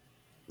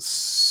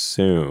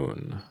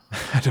soon.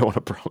 I don't want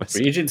to promise.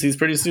 Free agency's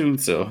pretty soon,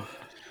 so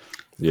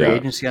yeah. Free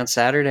agency on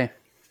Saturday.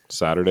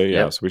 Saturday, Yep.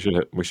 yes. We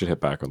should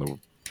hit back on the.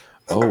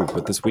 Oh,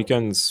 but this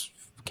weekend's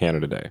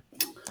Canada Day.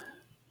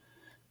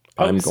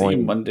 probably I'm see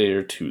going Monday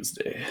or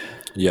Tuesday.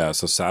 Yeah,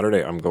 so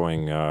Saturday I'm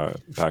going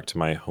back to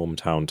my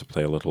hometown to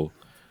play a little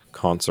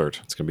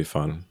concert. It's gonna be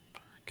fun.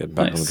 Getting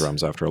back on the Nice.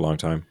 drums after a long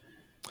time.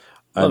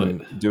 Love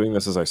I'm doing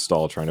this as I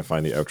stall, trying to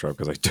find the outro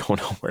because I don't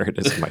know where it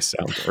is in my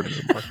soundboard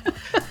anymore.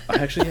 I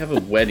actually have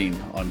a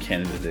wedding on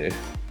Canada Day.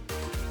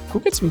 Who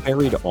gets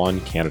married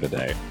on Canada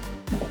Day?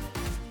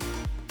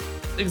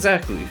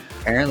 Exactly.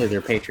 Apparently,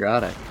 they're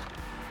patriotic.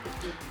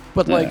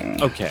 But like, Yeah.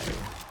 okay,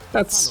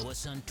 that's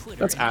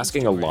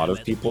asking a lot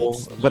of people.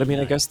 But I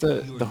mean, I guess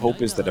the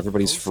hope is that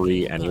everybody's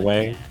free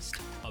anyway.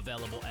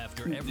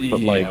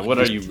 But like- what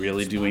are you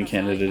really doing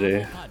Canada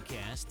Day?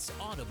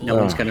 No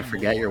one's going to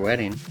forget your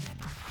wedding.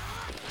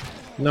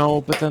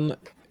 No, but then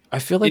I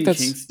feel like In that's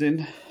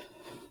Kingston?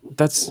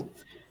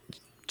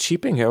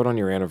 cheaping out on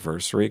your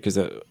anniversary because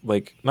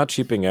like not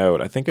cheaping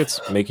out. I think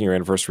it's making your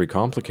anniversary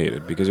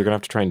complicated because you're gonna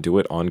have to try and do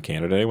it on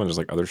Canada Day when there's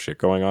like other shit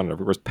going on and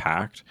everywhere's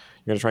packed.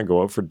 You're gonna try and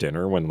go out for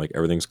dinner when like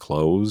everything's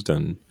closed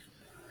and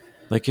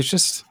like it's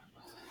just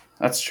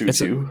That's true It's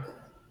a- too.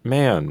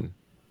 man,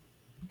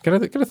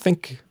 gotta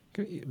think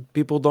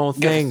People don't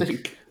You gotta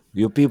think.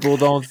 You people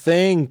don't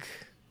think.